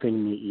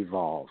helping me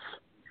evolve.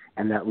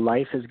 And that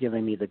life is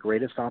giving me the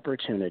greatest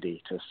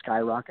opportunity to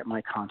skyrocket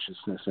my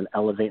consciousness and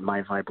elevate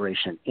my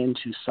vibration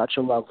into such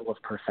a level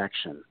of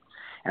perfection.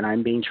 And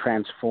I'm being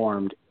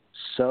transformed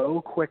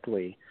so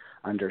quickly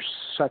under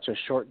such a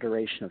short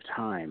duration of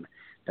time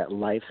that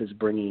life is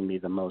bringing me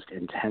the most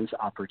intense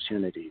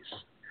opportunities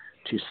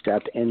to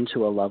step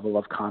into a level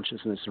of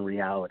consciousness and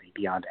reality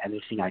beyond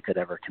anything I could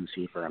ever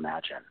conceive or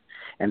imagine.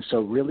 And so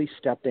really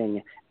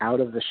stepping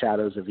out of the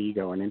shadows of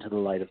ego and into the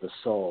light of the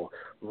soul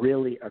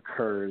really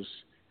occurs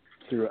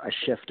through a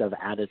shift of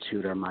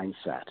attitude or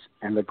mindset.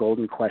 And the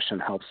golden question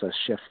helps us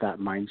shift that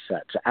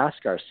mindset to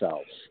ask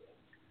ourselves,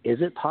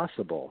 is it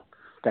possible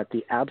that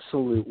the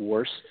absolute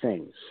worst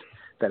things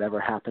that ever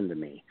happened to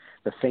me,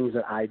 the things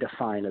that I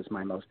define as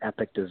my most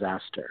epic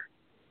disaster,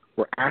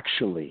 were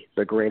actually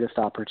the greatest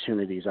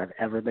opportunities I've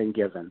ever been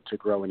given to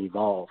grow and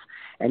evolve?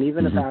 And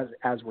even if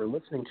as we're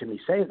listening to me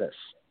say this,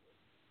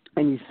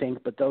 and you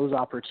think, but those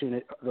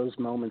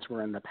moments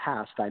were in the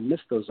past, I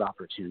missed those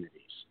opportunities.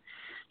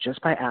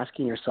 Just by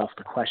asking yourself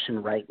the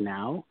question right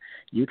now,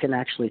 you can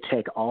actually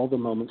take all the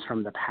moments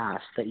from the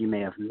past that you may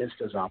have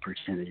missed as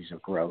opportunities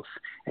of growth,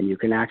 and you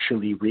can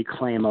actually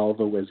reclaim all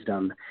the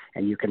wisdom,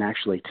 and you can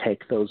actually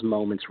take those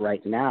moments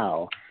right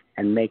now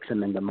and make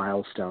them into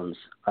milestones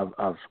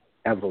of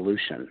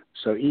evolution.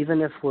 So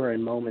even if we're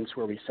in moments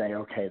where we say,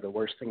 okay, the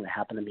worst thing that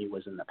happened to me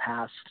was in the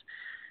past,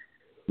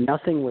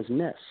 nothing was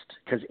missed,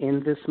 because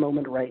in this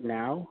moment right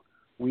now,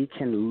 we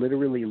can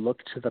literally look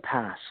to the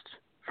past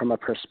from a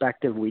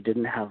perspective we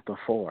didn't have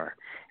before,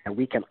 and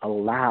we can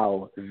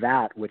allow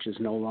that which is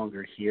no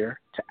longer here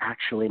to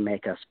actually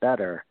make us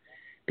better,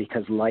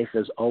 because life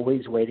is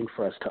always waiting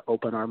for us to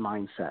open our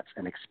mindsets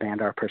and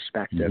expand our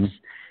perspectives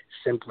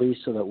simply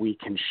so that we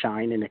can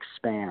shine and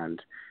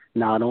expand,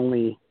 not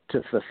only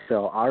to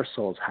fulfill our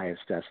soul's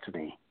highest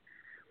destiny,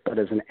 but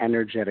as an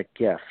energetic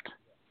gift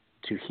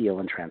to heal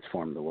and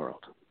transform the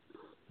world.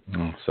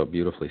 Oh, so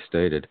beautifully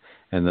stated.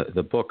 And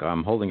the book,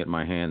 I'm holding it in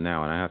my hand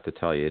now, and I have to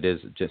tell you, it is,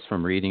 just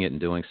from reading it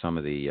and doing some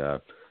of the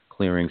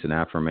clearings and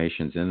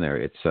affirmations in there,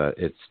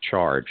 it's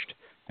charged,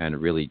 and it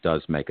really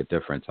does make a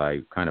difference.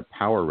 I kind of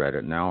power read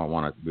it. Now I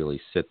want to really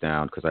sit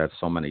down, because I have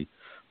so many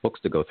books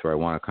to go through. I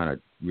want to kind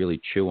of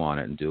really chew on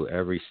it and do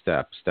every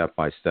step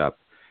by step.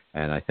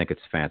 And I think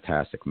it's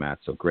fantastic, Matt.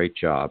 So great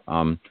job.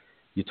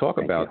 You talk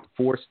about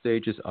 4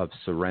 stages of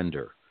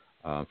surrender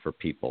for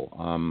people.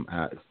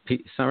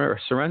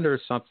 Surrender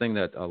is something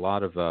that a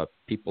lot of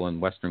people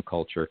in Western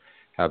culture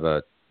have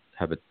a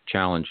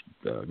challenge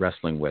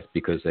wrestling with,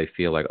 because they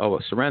feel like, oh,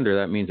 surrender,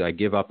 that means I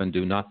give up and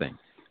do nothing.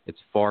 It's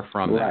far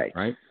from that,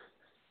 right?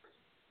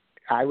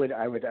 I would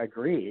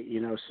agree. You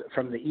know,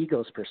 from the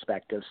ego's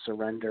perspective,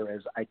 surrender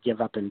is I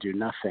give up and do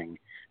nothing,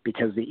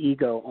 because the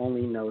ego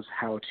only knows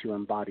how to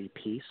embody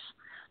peace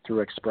through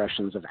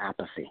expressions of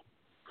apathy.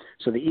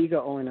 So the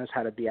ego only knows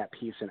how to be at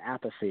peace and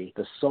apathy.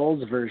 The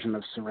soul's version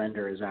of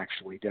surrender is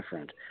actually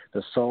different.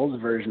 The soul's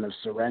version of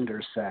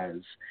surrender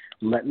says,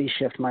 let me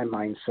shift my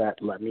mindset,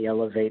 let me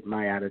elevate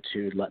my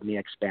attitude, let me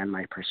expand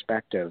my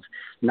perspective,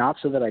 not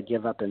so that I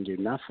give up and do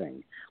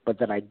nothing, but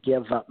that I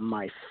give up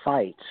my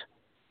fight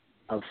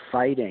of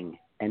fighting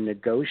and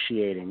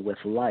negotiating with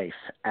life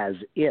as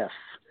if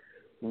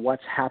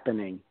what's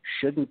happening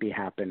shouldn't be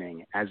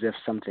happening, as if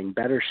something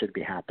better should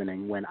be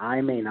happening, when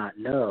I may not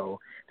know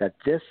that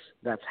this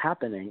that's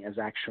happening is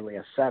actually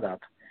a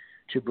setup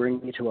to bring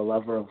me to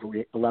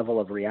a level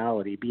of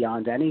reality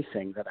beyond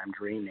anything that I'm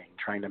dreaming,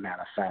 trying to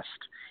manifest,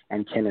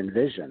 and can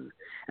envision.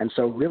 And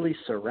so really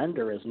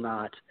surrender is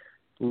not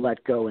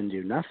let go and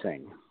do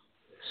nothing.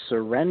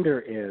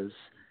 Surrender is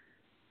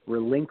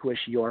relinquish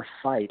your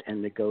fight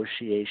and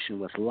negotiation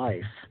with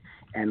life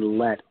and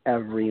let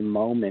every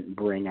moment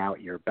bring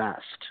out your best.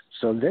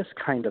 So this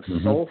kind of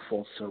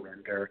soulful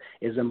surrender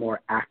is a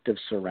more active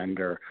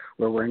surrender,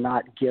 where we're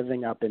not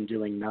giving up and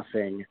doing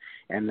nothing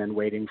and then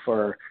waiting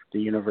for the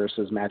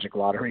universe's magic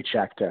lottery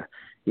check to,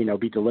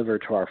 be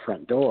delivered to our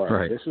front door.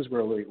 Right. This is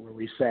where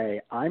we say,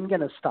 I'm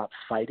going to stop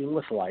fighting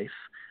with life.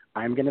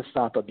 I'm going to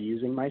stop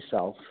abusing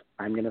myself.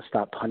 I'm going to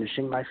stop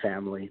punishing my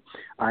family.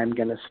 I'm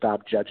going to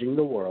stop judging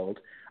the world.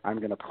 I'm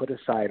going to put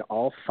aside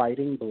all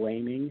fighting,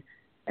 blaming,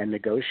 and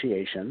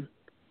negotiation.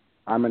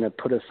 I'm going to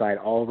put aside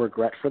all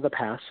regret for the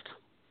past.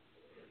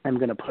 I'm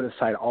going to put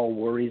aside all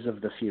worries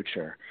of the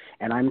future.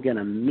 And I'm going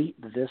to meet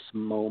this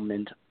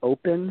moment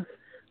open,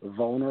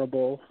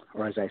 vulnerable,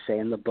 or as I say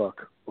in the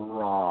book,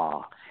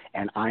 raw.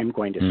 And I'm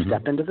going to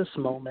step into this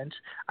moment.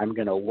 I'm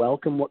going to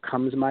welcome what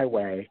comes my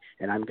way,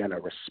 and I'm going to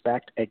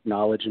respect,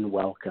 acknowledge, and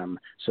welcome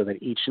so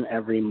that each and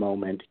every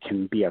moment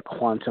can be a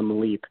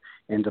quantum leap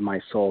into my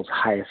soul's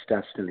highest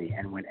destiny.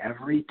 And when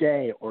every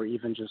day or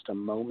even just a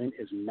moment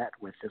is met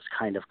with this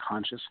kind of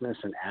consciousness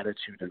and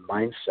attitude and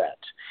mindset,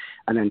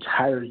 an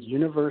entire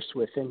universe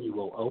within you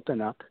will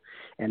open up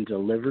and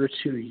deliver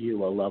to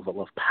you a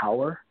level of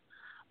power,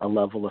 a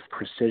level of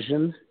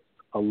precision,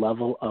 a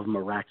level of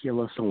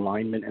miraculous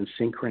alignment and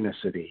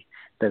synchronicity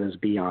that is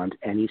beyond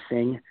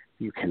anything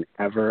you can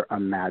ever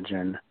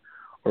imagine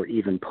or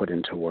even put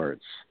into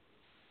words.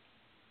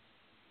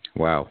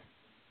 Wow.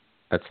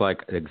 That's like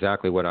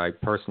exactly what I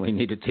personally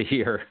needed to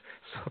hear.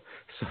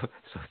 So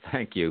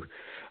thank you.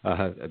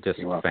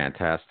 Just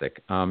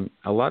fantastic.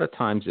 A lot of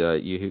times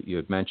you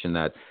had mentioned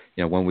that,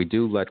 when we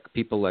do let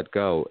people let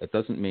go, it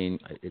doesn't mean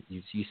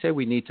you say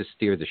we need to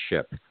steer the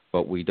ship,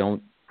 but we're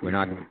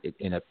not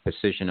in a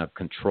position of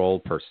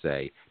control per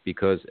se,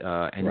 because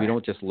we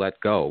don't just let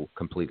go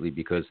completely,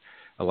 because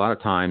a lot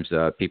of times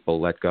people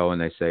let go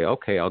and they say,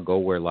 okay, I'll go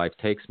where life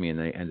takes me, and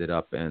they ended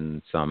up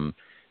in some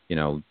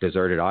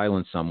deserted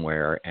island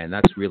somewhere, and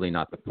that's really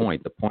not the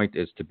point. The point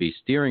is to be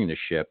steering the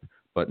ship,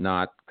 but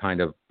not kind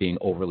of being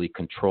overly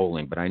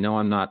controlling. But I know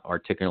I'm not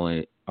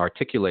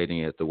articulating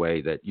it the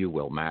way that you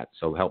will, Matt,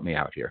 so help me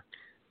out here.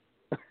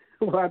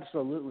 Well,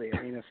 absolutely.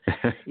 I mean, if,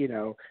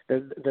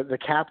 the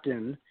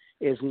captain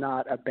is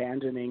not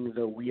abandoning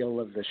the wheel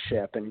of the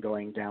ship and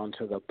going down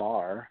to the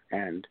bar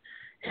and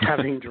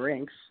having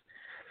drinks,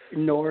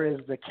 nor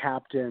is the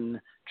captain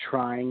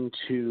trying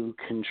to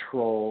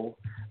control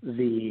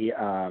the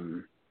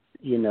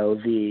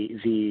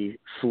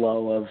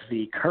flow of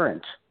the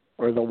current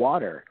or the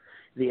water.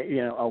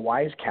 A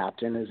wise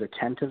captain is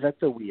attentive at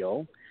the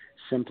wheel,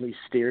 simply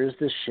steers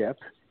the ship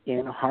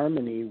in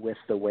harmony with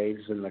the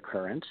waves and the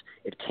current.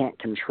 It can't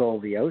control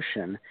the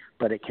ocean,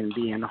 but it can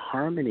be in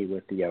harmony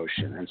with the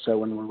ocean. And so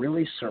when we're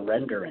really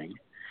surrendering,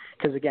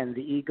 because again,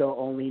 the ego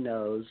only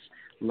knows,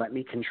 let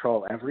me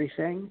control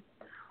everything,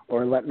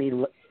 or let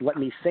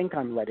me think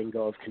I'm letting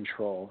go of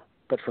control.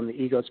 But from the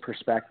ego's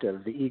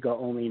perspective, the ego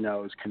only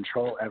knows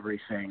control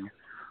everything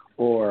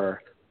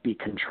or be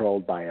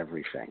controlled by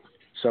everything.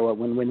 So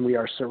when we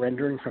are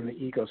surrendering from the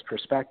ego's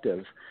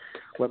perspective,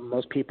 what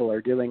most people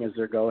are doing is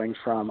they're going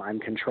from I'm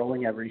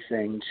controlling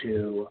everything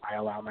to I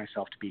allow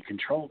myself to be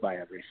controlled by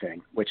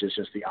everything, which is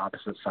just the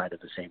opposite side of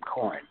the same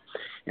coin.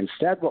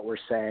 Instead, what we're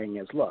saying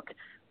is, look,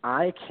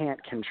 I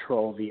can't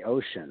control the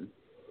ocean.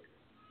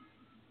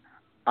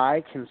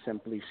 I can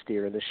simply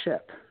steer the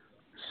ship.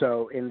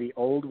 So in the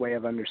old way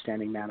of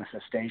understanding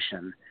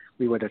manifestation,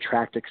 we would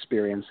attract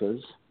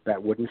experiences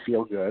that wouldn't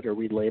feel good, or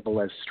we'd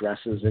label as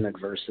stresses and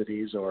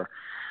adversities or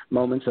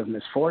moments of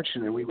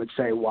misfortune, and we would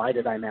say, why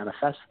did I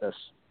manifest this?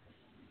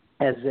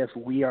 As if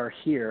we are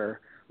here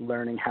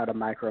learning how to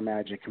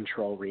micromanage and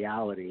control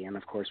reality, and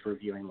of course we're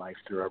viewing life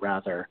through a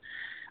rather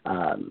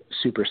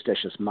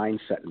superstitious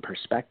mindset and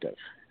perspective.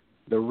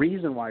 The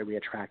reason why we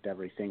attract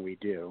everything we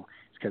do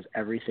is because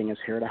everything is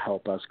here to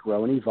help us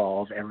grow and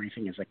evolve.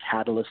 Everything is a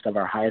catalyst of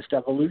our highest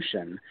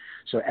evolution.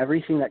 So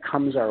everything that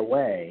comes our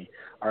way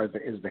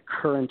is the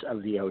current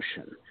of the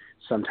ocean.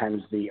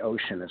 Sometimes the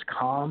ocean is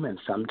calm, and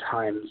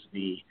sometimes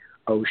the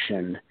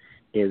ocean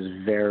is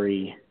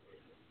very,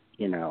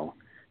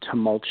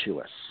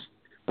 tumultuous.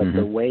 But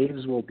the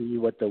waves will be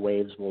what the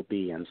waves will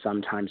be, and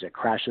sometimes it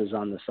crashes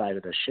on the side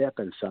of the ship,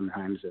 and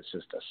sometimes it's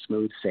just a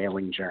smooth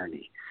sailing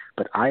journey.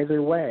 But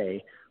either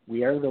way,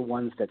 we are the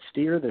ones that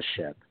steer the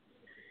ship,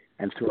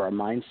 and through our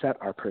mindset,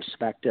 our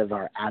perspective,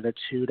 our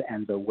attitude,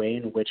 and the way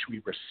in which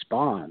we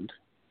respond,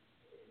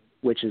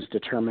 which is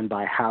determined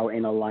by how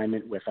in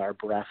alignment with our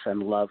breath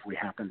and love we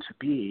happen to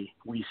be,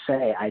 we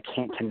say, I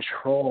can't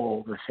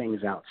control the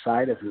things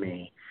outside of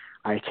me.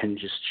 I can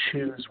just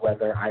choose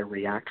whether I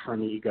react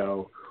from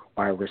ego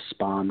or I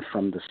respond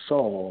from the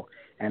soul,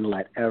 and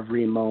let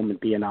every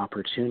moment be an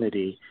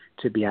opportunity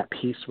to be at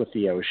peace with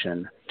the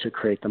ocean, to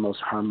create the most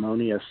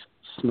harmonious,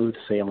 smooth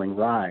sailing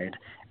ride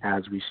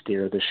as we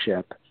steer the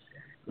ship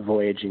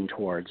voyaging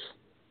towards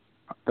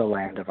the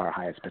land of our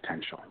highest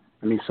potential.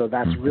 I mean, so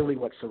that's really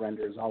what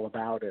surrender is all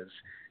about, is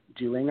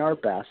doing our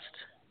best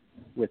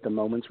with the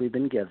moments we've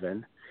been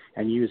given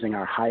and using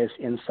our highest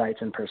insights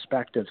and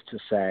perspectives to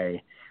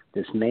say,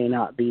 this may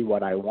not be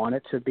what I want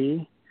it to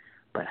be,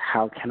 but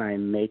how can I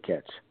make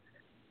it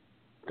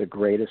the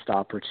greatest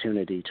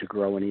opportunity to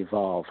grow and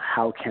evolve?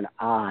 How can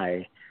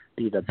I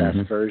be the best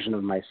version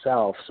of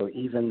myself, so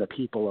even the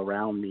people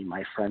around me,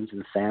 my friends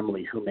and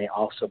family who may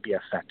also be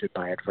affected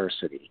by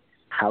adversity,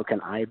 how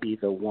can I be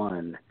the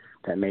one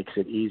that makes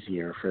it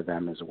easier for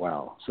them as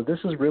well? So this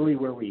is really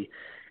where we,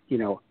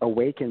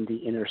 awaken the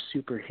inner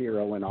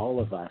superhero in all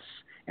of us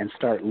and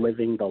start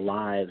living the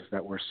lives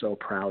that we're so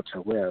proud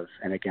to live.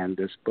 And again,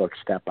 this book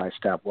step by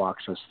step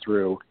walks us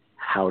through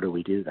how do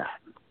we do that.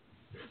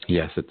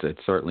 Yes, it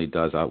certainly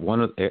does.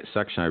 One of the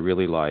section I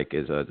really like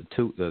is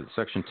the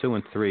section 2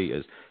 and 3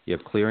 is you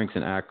have clearings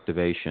and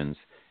activations,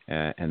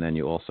 And then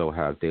you also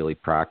have daily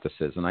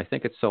practices. And I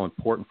think it's so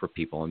important for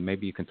people, and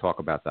maybe you can talk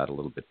about that a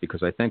little bit,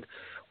 because I think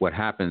what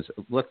happens,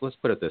 let's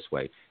put it this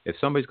way. If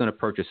somebody's going to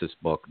purchase this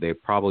book, they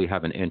probably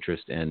have an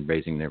interest in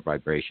raising their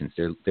vibrations.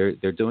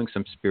 They're doing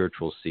some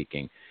spiritual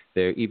seeking.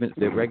 They're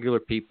regular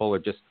people are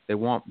just,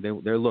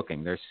 they're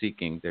looking, they're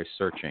seeking, they're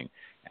searching.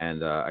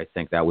 And I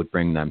think that would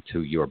bring them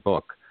to your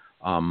book.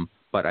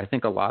 But I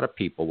think a lot of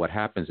people, what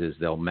happens is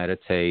they'll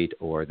meditate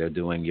or they're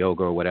doing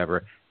yoga or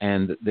whatever,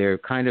 and they're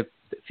kind of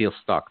feel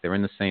stuck. They're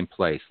in the same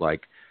place.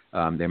 Like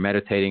they're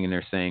meditating and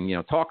they're saying,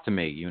 talk to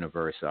me,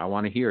 universe. I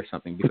want to hear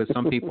something, because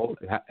some people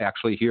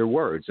actually hear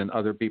words and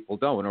other people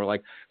don't. Or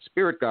like,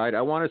 spirit guide,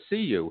 I want to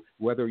see you,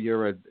 whether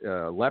you're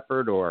a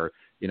leopard or,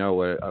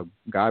 a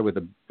guy with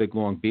a big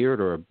long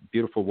beard or a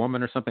beautiful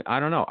woman or something. I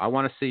don't know. I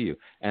want to see you.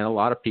 And a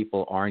lot of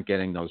people aren't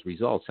getting those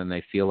results, and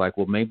they feel like,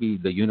 well, maybe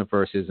the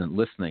universe isn't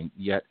listening.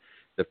 Yet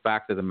the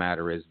fact of the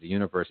matter is the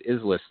universe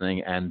is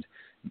listening, and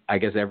I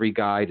guess every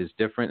guide is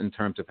different in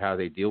terms of how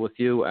they deal with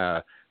you.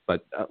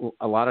 But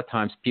a lot of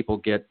times people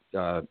get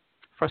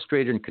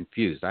frustrated and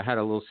confused. I had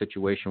a little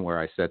situation where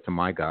I said to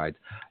my guide,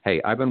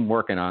 hey, I've been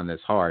working on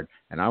this hard,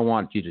 and I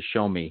want you to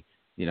show me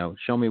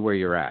where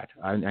you're at.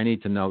 I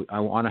need to know. I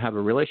want to have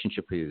a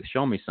relationship with you.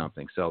 Show me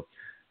something. So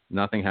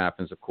nothing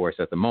happens, of course,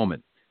 at the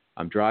moment.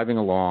 I'm driving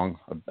along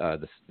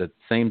the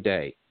same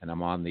day, and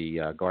I'm on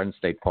the Garden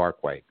State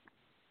Parkway.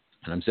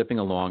 And I'm zipping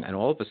along, and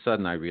all of a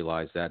sudden I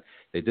realize that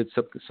they did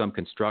some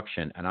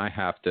construction, and I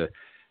have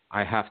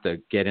to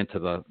get into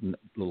the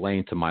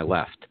lane to my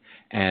left.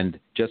 And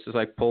just as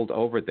I pulled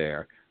over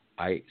there,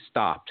 I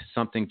stopped.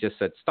 Something just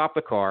said, stop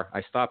the car.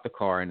 I stopped the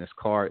car, and this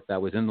car that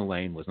was in the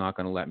lane was not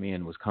going to let me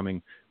in, was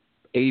coming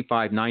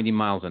 85, 90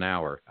 miles an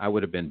hour. I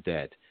would have been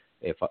dead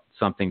if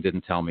something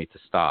didn't tell me to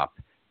stop.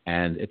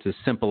 And it's as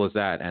simple as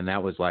that. And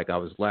that was like, I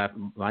was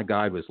laughing. My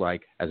guide was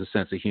like, has a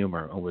sense of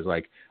humor, and was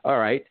like, all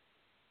right.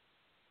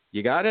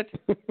 You got it?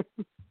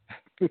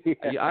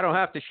 I don't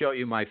have to show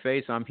you my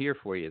face. I'm here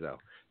for you, though.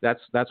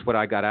 That's what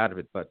I got out of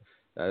it. But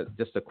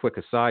just a quick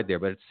aside there.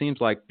 But it seems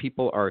like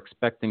people are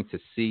expecting to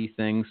see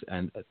things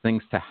and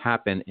things to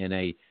happen in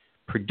a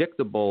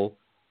predictable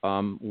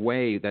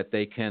way that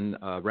they can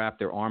wrap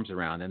their arms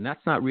around. And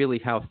that's not really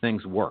how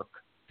things work.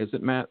 Is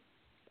it, Matt?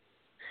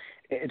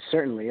 It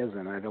certainly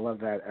isn't. I love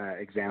that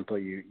example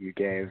you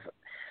gave.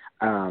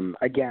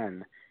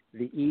 Again,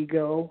 the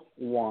ego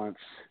wants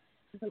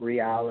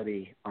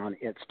reality on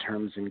its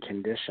terms and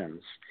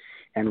conditions.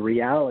 And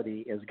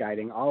reality is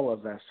guiding all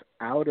of us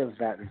out of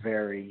that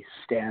very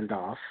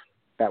standoff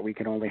that we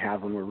can only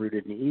have when we're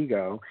rooted in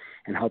ego,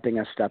 and helping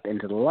us step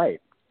into the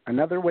light.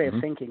 Another way of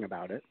thinking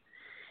about it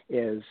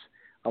is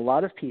a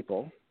lot of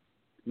people,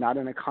 not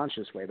in a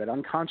conscious way, but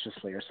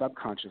unconsciously or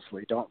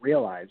subconsciously, don't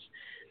realize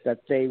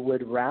that they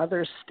would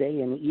rather stay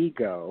in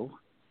ego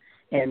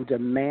and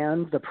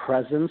demand the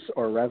presence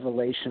or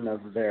revelation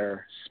of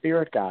their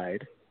spirit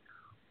guide,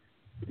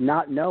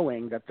 not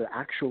knowing that the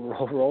actual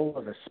role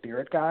of a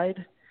spirit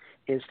guide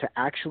is to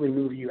actually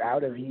move you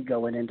out of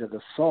ego and into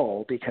the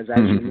soul, because as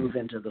you move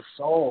into the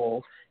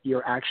soul,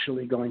 you're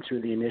actually going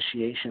through the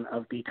initiation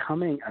of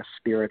becoming a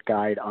spirit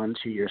guide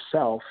unto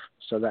yourself,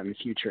 so that in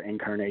future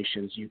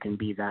incarnations you can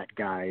be that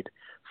guide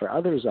for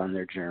others on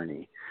their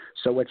journey.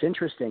 So what's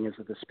interesting is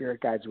that the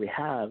spirit guides we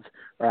have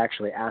are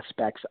actually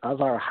aspects of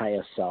our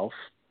highest self,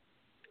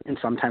 and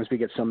sometimes we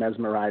get so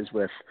mesmerized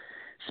with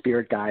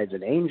spirit guides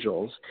and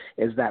angels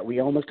is that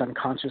we almost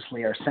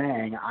unconsciously are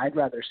saying, I'd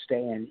rather stay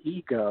in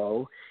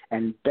ego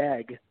and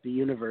beg the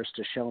universe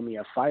to show me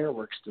a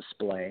fireworks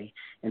display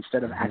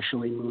instead of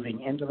actually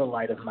moving into the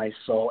light of my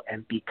soul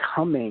and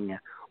becoming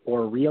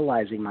or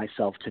realizing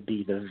myself to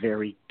be the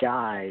very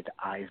guide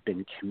I've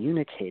been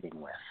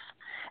communicating with.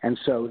 And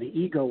so the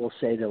ego will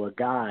say to a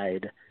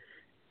guide,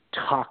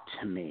 talk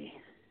to me.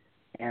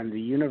 And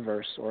the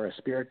universe or a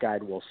spirit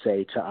guide will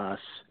say to us,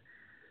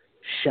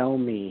 show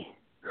me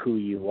who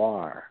you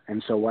are.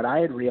 And so what I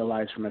had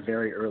realized from a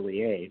very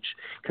early age,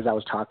 because I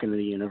was talking to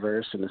the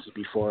universe, and this is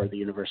before the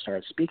universe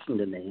started speaking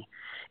to me,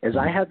 is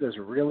I had this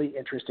really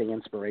interesting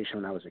inspiration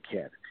when I was a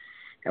kid.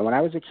 And when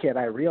I was a kid,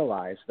 I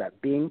realized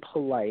that being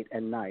polite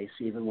and nice,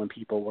 even when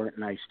people weren't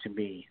nice to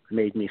me,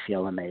 made me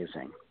feel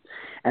amazing.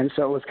 And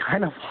so it was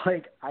kind of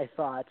like I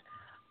thought,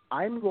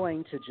 I'm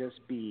going to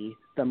just be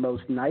the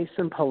most nice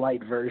and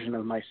polite version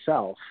of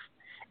myself,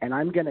 and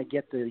I'm going to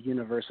get the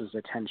universe's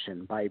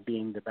attention by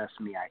being the best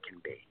me I can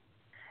be.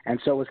 And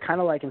so it was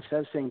kind of like, instead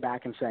of sitting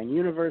back and saying,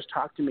 universe,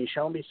 talk to me,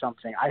 show me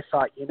something, I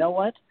thought, you know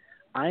what?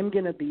 I'm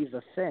going to be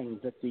the thing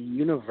that the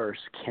universe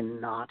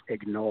cannot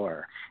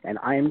ignore. And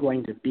I am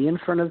going to be in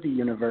front of the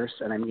universe,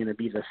 and I'm going to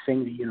be the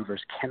thing the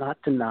universe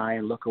cannot deny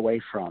and look away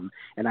from.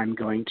 And I'm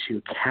going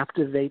to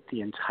captivate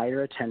the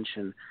entire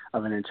attention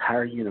of an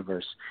entire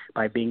universe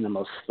by being the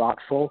most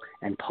thoughtful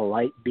and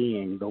polite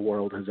being the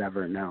world has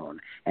ever known.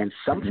 And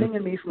something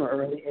in me from an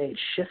early age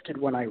shifted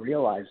when I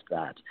realized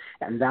that.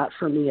 And that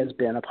for me has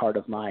been a part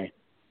of my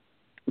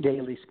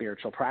daily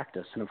spiritual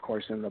practice. And of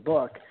course, in the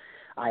book,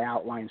 I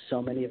outline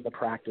so many of the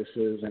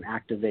practices and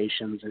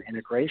activations and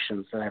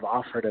integrations that I've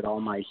offered at all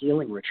my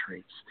healing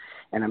retreats.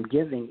 And I'm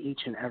giving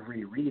each and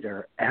every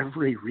reader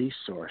every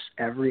resource,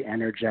 every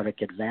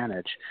energetic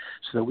advantage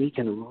so that we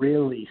can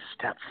really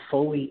step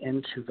fully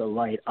into the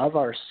light of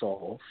our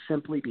soul,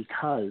 simply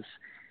because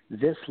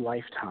this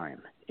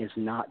lifetime is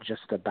not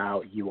just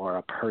about you are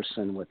a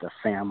person with a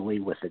family,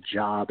 with a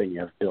job, and you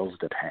have bills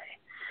to pay.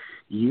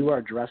 You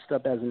are dressed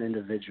up as an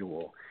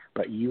individual,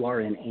 but you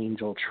are in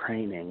angel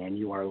training, and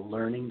you are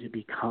learning to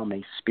become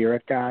a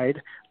spirit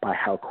guide by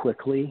how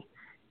quickly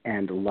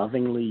and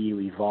lovingly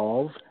you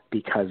evolve,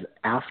 because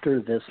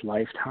after this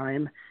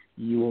lifetime,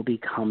 you will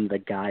become the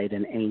guide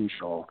and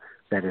angel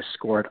that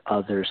escort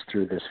others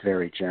through this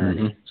very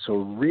journey. Mm-hmm. So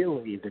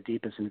really, the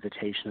deepest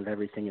invitation of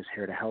everything is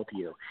here to help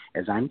you,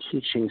 as I'm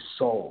teaching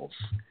souls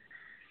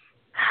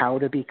how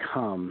to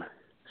become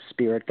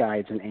spirit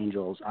guides and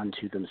angels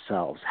unto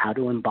themselves, how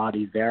to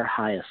embody their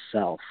highest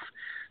self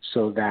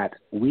so that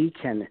we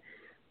can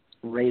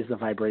raise the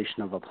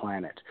vibration of a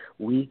planet.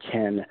 We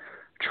can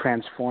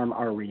transform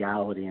our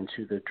reality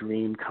into the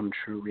dream come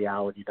true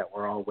reality that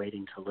we're all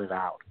waiting to live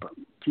out. But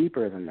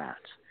deeper than that,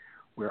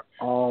 we're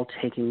all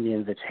taking the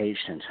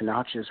invitation to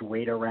not just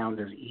wait around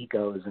as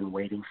egos and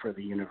waiting for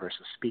the universe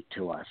to speak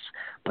to us,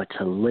 but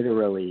to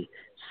literally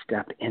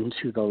step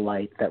into the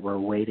light that we're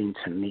waiting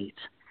to meet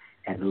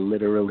and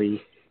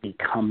literally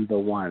become the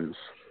ones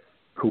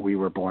who we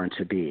were born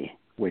to be,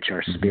 which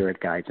are spirit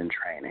guides in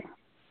training.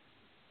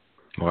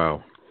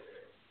 Wow.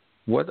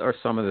 What are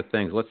some of the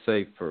things, let's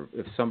say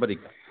if somebody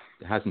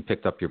hasn't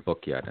picked up your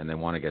book yet and they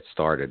want to get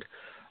started,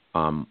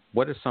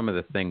 what are some of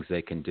the things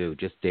they can do,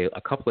 just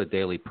a couple of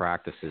daily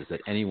practices that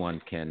anyone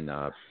can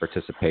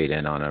participate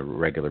in on a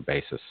regular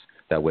basis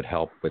that would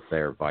help with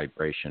their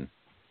vibration?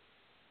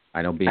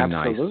 I know being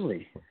nice.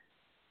 Absolutely.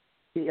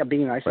 Yeah,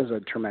 being nice is a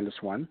tremendous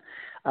one.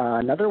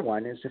 Another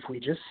one is if we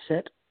just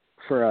sit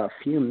for a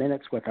few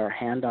minutes with our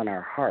hand on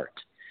our heart.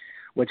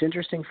 What's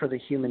interesting for the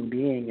human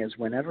being is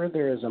whenever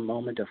there is a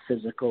moment of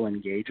physical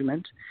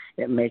engagement,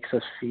 it makes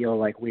us feel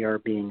like we are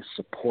being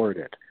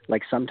supported.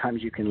 Like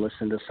sometimes you can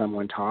listen to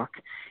someone talk,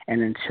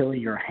 and until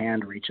your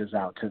hand reaches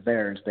out to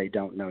theirs, they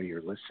don't know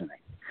you're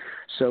listening.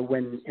 So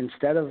when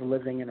instead of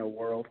living in a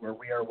world where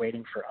we are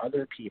waiting for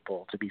other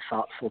people to be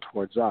thoughtful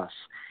towards us,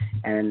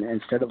 and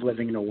instead of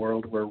living in a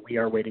world where we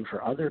are waiting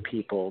for other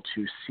people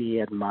to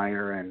see,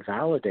 admire, and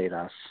validate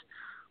us,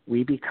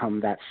 we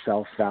become that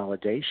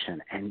self-validation.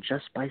 And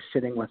just by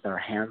sitting with our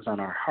hands on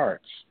our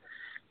hearts,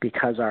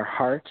 because our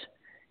heart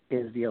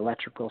is the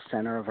electrical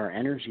center of our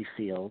energy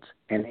field,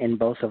 and in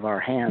both of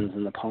our hands,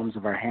 in the palms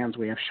of our hands,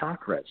 we have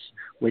chakras,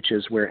 which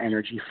is where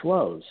energy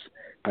flows.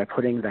 By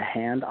putting the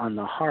hand on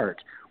the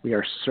heart, we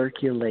are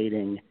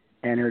circulating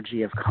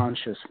energy of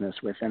consciousness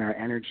within our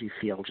energy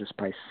field just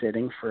by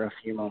sitting for a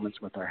few moments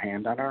with our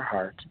hand on our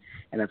heart.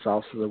 And it's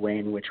also the way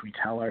in which we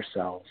tell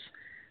ourselves,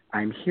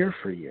 I'm here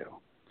for you.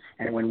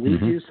 And when we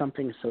do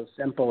something so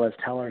simple as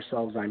tell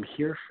ourselves, I'm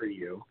here for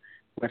you,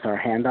 with our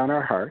hand on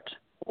our heart,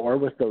 or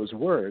with those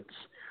words,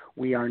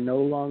 we are no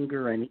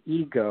longer an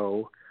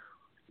ego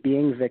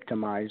being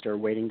victimized or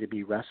waiting to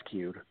be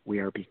rescued. We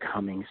are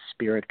becoming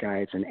spirit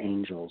guides and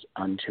angels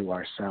unto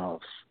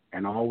ourselves.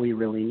 And all we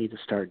really need to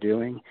start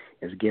doing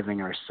is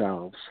giving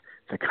ourselves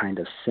the kind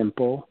of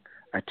simple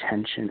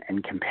attention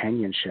and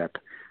companionship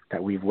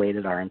that we've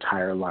waited our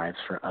entire lives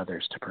for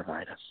others to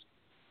provide us.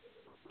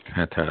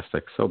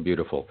 Fantastic. So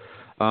beautiful.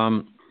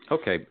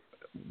 Okay.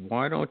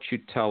 Why don't you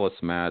tell us,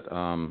 Matt,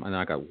 and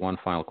I got one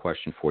final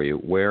question for you,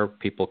 where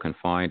people can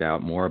find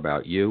out more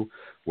about you,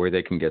 where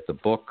they can get the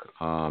book,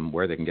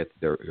 where they can get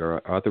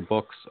your other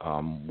books,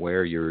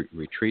 where your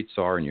retreats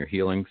are and your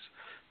healings.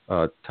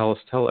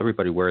 Tell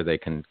everybody where they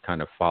can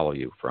kind of follow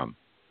you from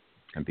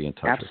and be in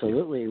touch with you.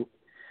 Absolutely.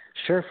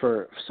 Sure.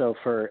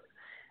 For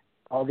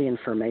all the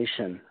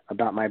information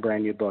about my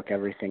brand new book,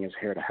 Everything is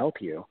Here to Help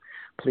You,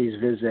 please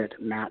visit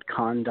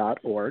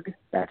mattkahn.org.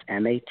 That's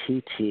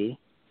MATTKAHN.org.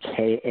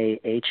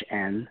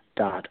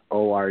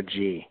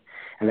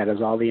 And that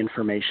is all the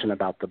information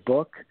about the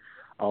book,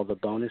 all the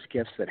bonus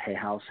gifts that Hay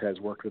House has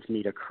worked with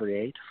me to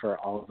create for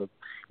all the,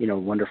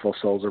 wonderful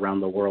souls around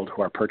the world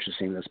who are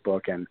purchasing this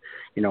book and,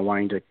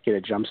 wanting to get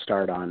a jump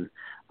start on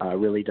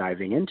really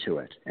diving into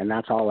it. And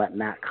that's all at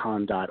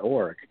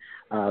mattkahn.org.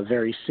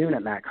 Very soon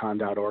at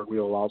mattkahn.org, we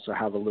will also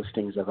have a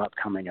listings of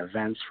upcoming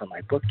events for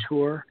my book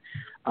tour.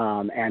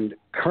 And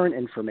current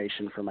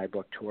information for my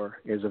book tour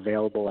is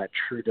available at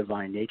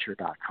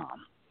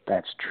truedivinenature.com.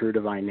 That's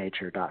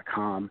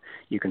truedivinenature.com.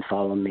 You can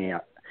follow me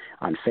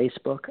on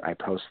Facebook. I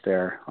post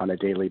there on a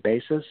daily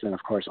basis. And,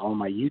 of course, all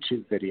my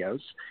YouTube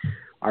videos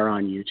are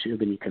on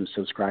YouTube, and you can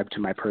subscribe to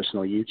my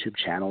personal YouTube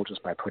channel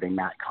just by putting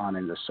Matt Kahn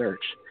in the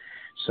search.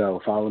 So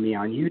follow me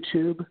on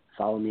YouTube,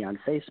 follow me on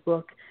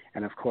Facebook,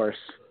 and, of course,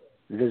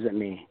 visit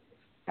me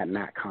at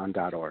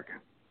mattkahn.org.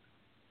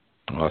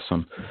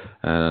 Awesome.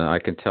 And I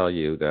can tell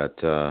you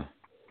that,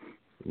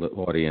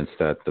 audience,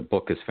 that the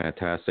book is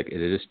fantastic.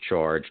 It is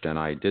charged, and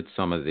I did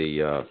some of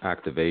the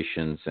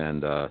activations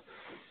and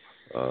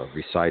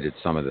recited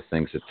some of the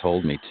things it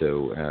told me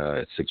to,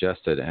 it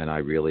suggested, and I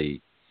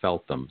really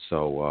felt them.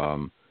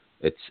 So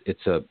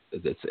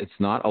it's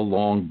not a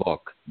long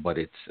book, but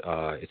it's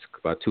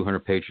about 200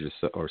 pages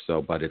or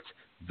so, but it's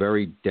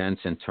very dense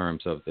in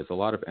terms of there's a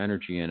lot of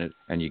energy in it,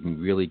 and you can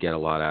really get a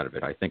lot out of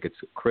it. I think it's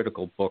a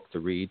critical book to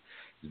read.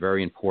 It's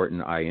very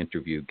important. I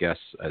interview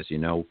guests, as you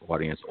know,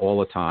 audience, all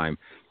the time,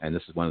 and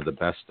this is one of the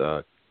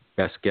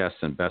best guests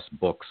and best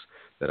books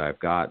that I've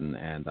gotten,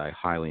 and I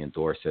highly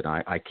endorse it.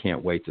 I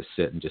can't wait to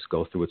sit and just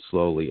go through it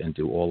slowly and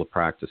do all the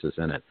practices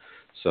in it.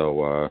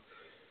 So,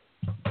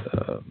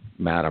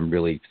 Matt, I'm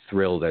really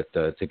thrilled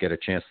to get a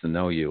chance to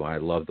know you. I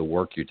love the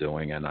work you're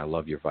doing, and I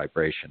love your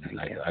vibration. And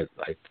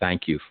I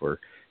thank you for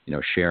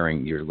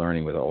sharing your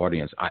learning with our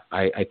audience.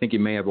 I think you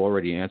may have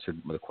already answered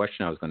the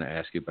question I was going to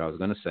ask you, but I was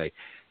going to say,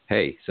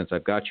 hey, since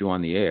I've got you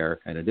on the air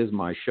and it is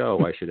my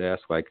show, I should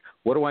ask,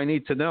 what do I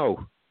need to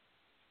know?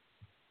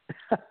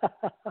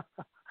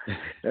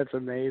 That's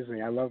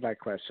amazing. I love that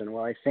question.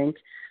 Well, I think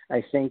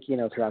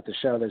throughout the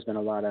show there's been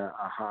a lot of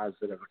ahas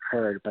that have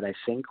occurred, but I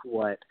think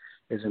what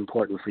is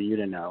important for you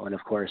to know, and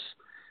of course,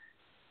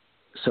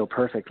 so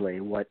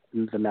perfectly, what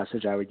the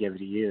message I would give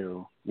to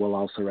you will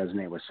also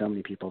resonate with so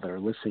many people that are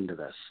listening to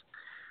this.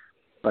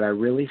 But I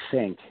really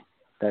think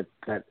that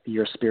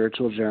your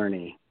spiritual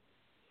journey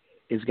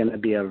is going to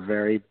be a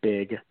very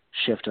big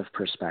shift of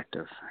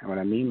perspective. And what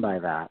I mean by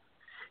that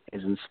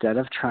is instead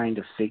of trying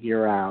to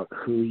figure out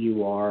who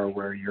you are,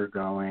 where you're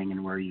going,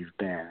 and where you've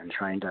been, and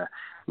trying to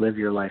live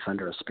your life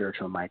under a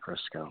spiritual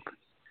microscope,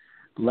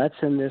 let's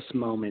in this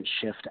moment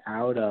shift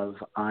out of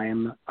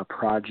I'm a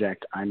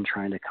project I'm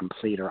trying to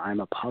complete, or I'm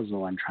a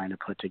puzzle I'm trying to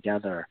put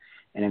together,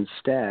 and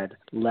instead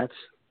let's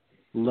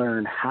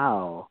learn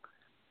how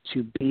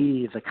to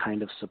be the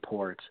kind of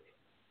support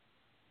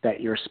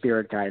that your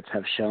spirit guides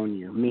have shown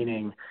you.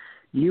 Meaning,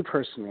 you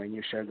personally, and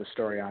you shared the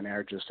story on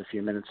air just a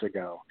few minutes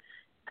ago,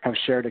 have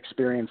shared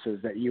experiences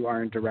that you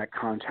are in direct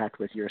contact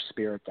with your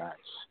spirit guides.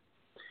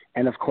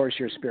 And of course,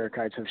 your spirit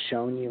guides have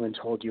shown you and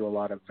told you a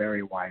lot of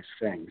very wise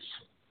things.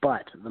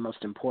 But the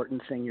most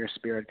important thing your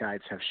spirit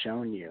guides have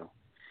shown you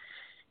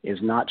is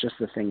not just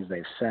the things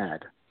they've said,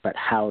 but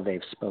how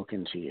they've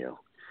spoken to you,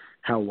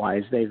 how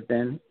wise they've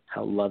been,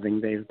 how loving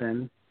they've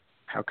been,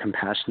 how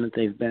compassionate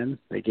they've been.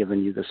 They've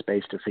given you the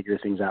space to figure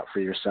things out for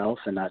yourself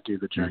and not do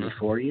the journey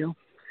for you.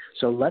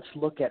 So let's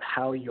look at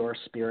how your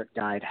spirit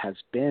guide has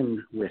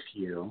been with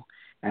you.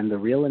 And the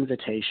real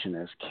invitation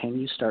is, can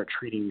you start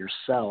treating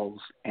yourselves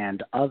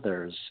and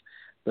others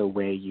the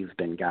way you've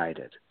been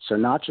guided? So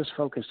not just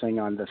focusing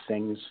on the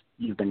things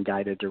you've been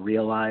guided to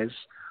realize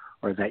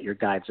or that your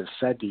guides have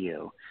said to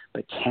you,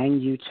 but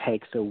can you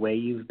take the way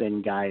you've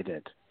been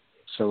guided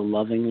so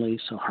lovingly,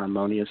 so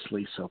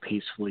harmoniously, so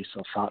peacefully,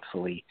 so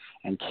thoughtfully,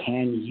 and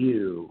can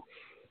you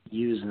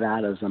use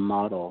that as a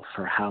model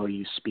for how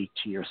you speak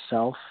to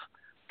yourself,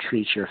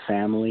 treat your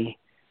family,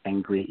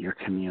 and greet your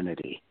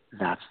community?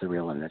 That's the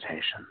real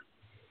invitation.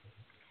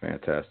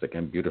 Fantastic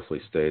and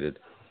beautifully stated.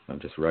 I'm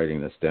just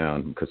writing this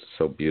down because it's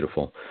so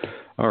beautiful.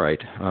 All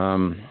right.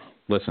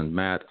 Listen,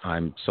 Matt,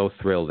 I'm so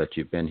thrilled that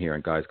you've been here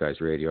on Guys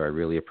Radio. I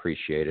really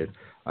appreciate it.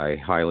 I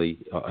highly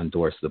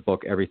endorse the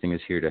book. Everything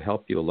is here to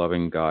help you, a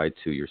loving guide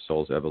to your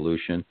soul's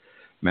evolution.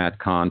 Matt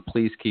Kahn,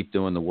 please keep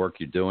doing the work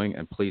you're doing,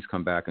 and please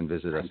come back and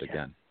visit us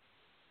again.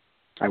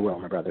 I will,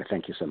 my brother.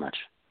 Thank you so much.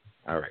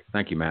 All right.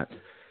 Thank you, Matt.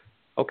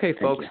 Okay,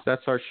 folks,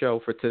 that's our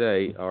show for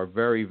today. Our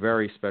very,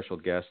 very special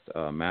guest,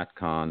 Matt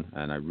Kahn,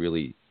 and I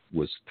really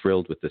was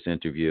thrilled with this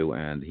interview,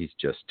 and he's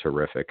just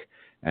terrific.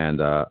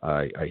 And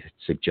I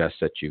suggest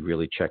that you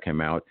really check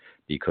him out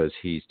because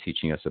he's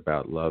teaching us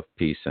about love,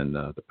 peace, and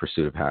the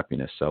pursuit of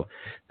happiness. So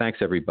thanks,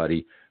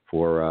 everybody,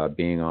 for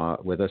being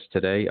with us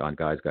today on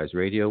Guys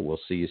Radio. We'll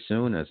see you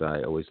soon. As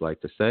I always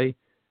like to say,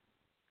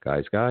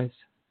 guys,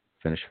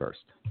 finish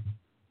first.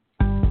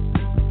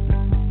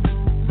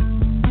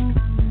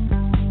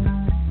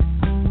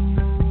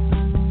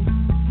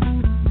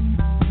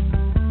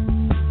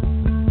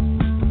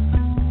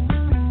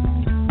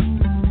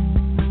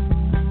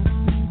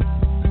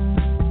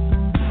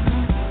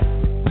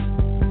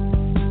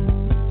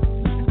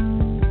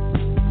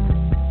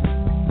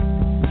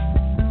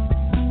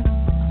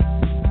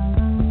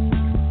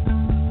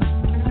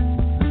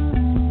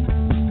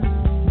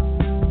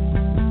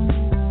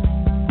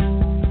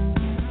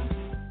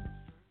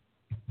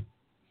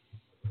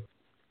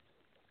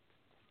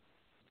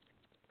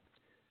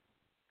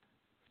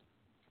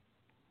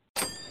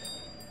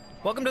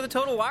 Welcome to the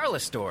Total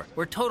Wireless store,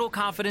 where total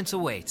confidence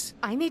awaits.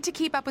 I need to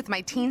keep up with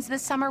my teens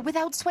this summer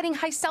without sweating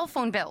high cell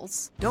phone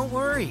bills. Don't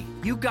worry.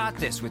 You got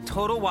this with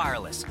Total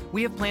Wireless.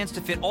 We have plans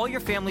to fit all your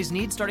family's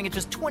needs starting at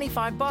just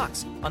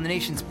 $25 on the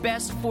nation's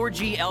best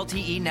 4G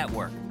LTE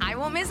network. I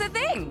won't miss a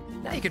thing.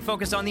 Now you can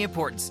focus on the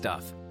important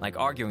stuff, like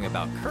arguing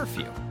about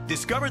curfew.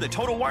 Discover the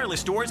Total Wireless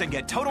stores and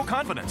get total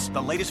confidence.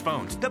 The latest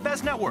phones, the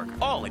best network,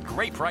 all at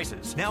great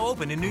prices. Now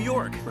open in New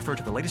York. Refer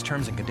to the latest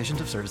terms and conditions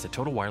of service at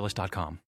TotalWireless.com.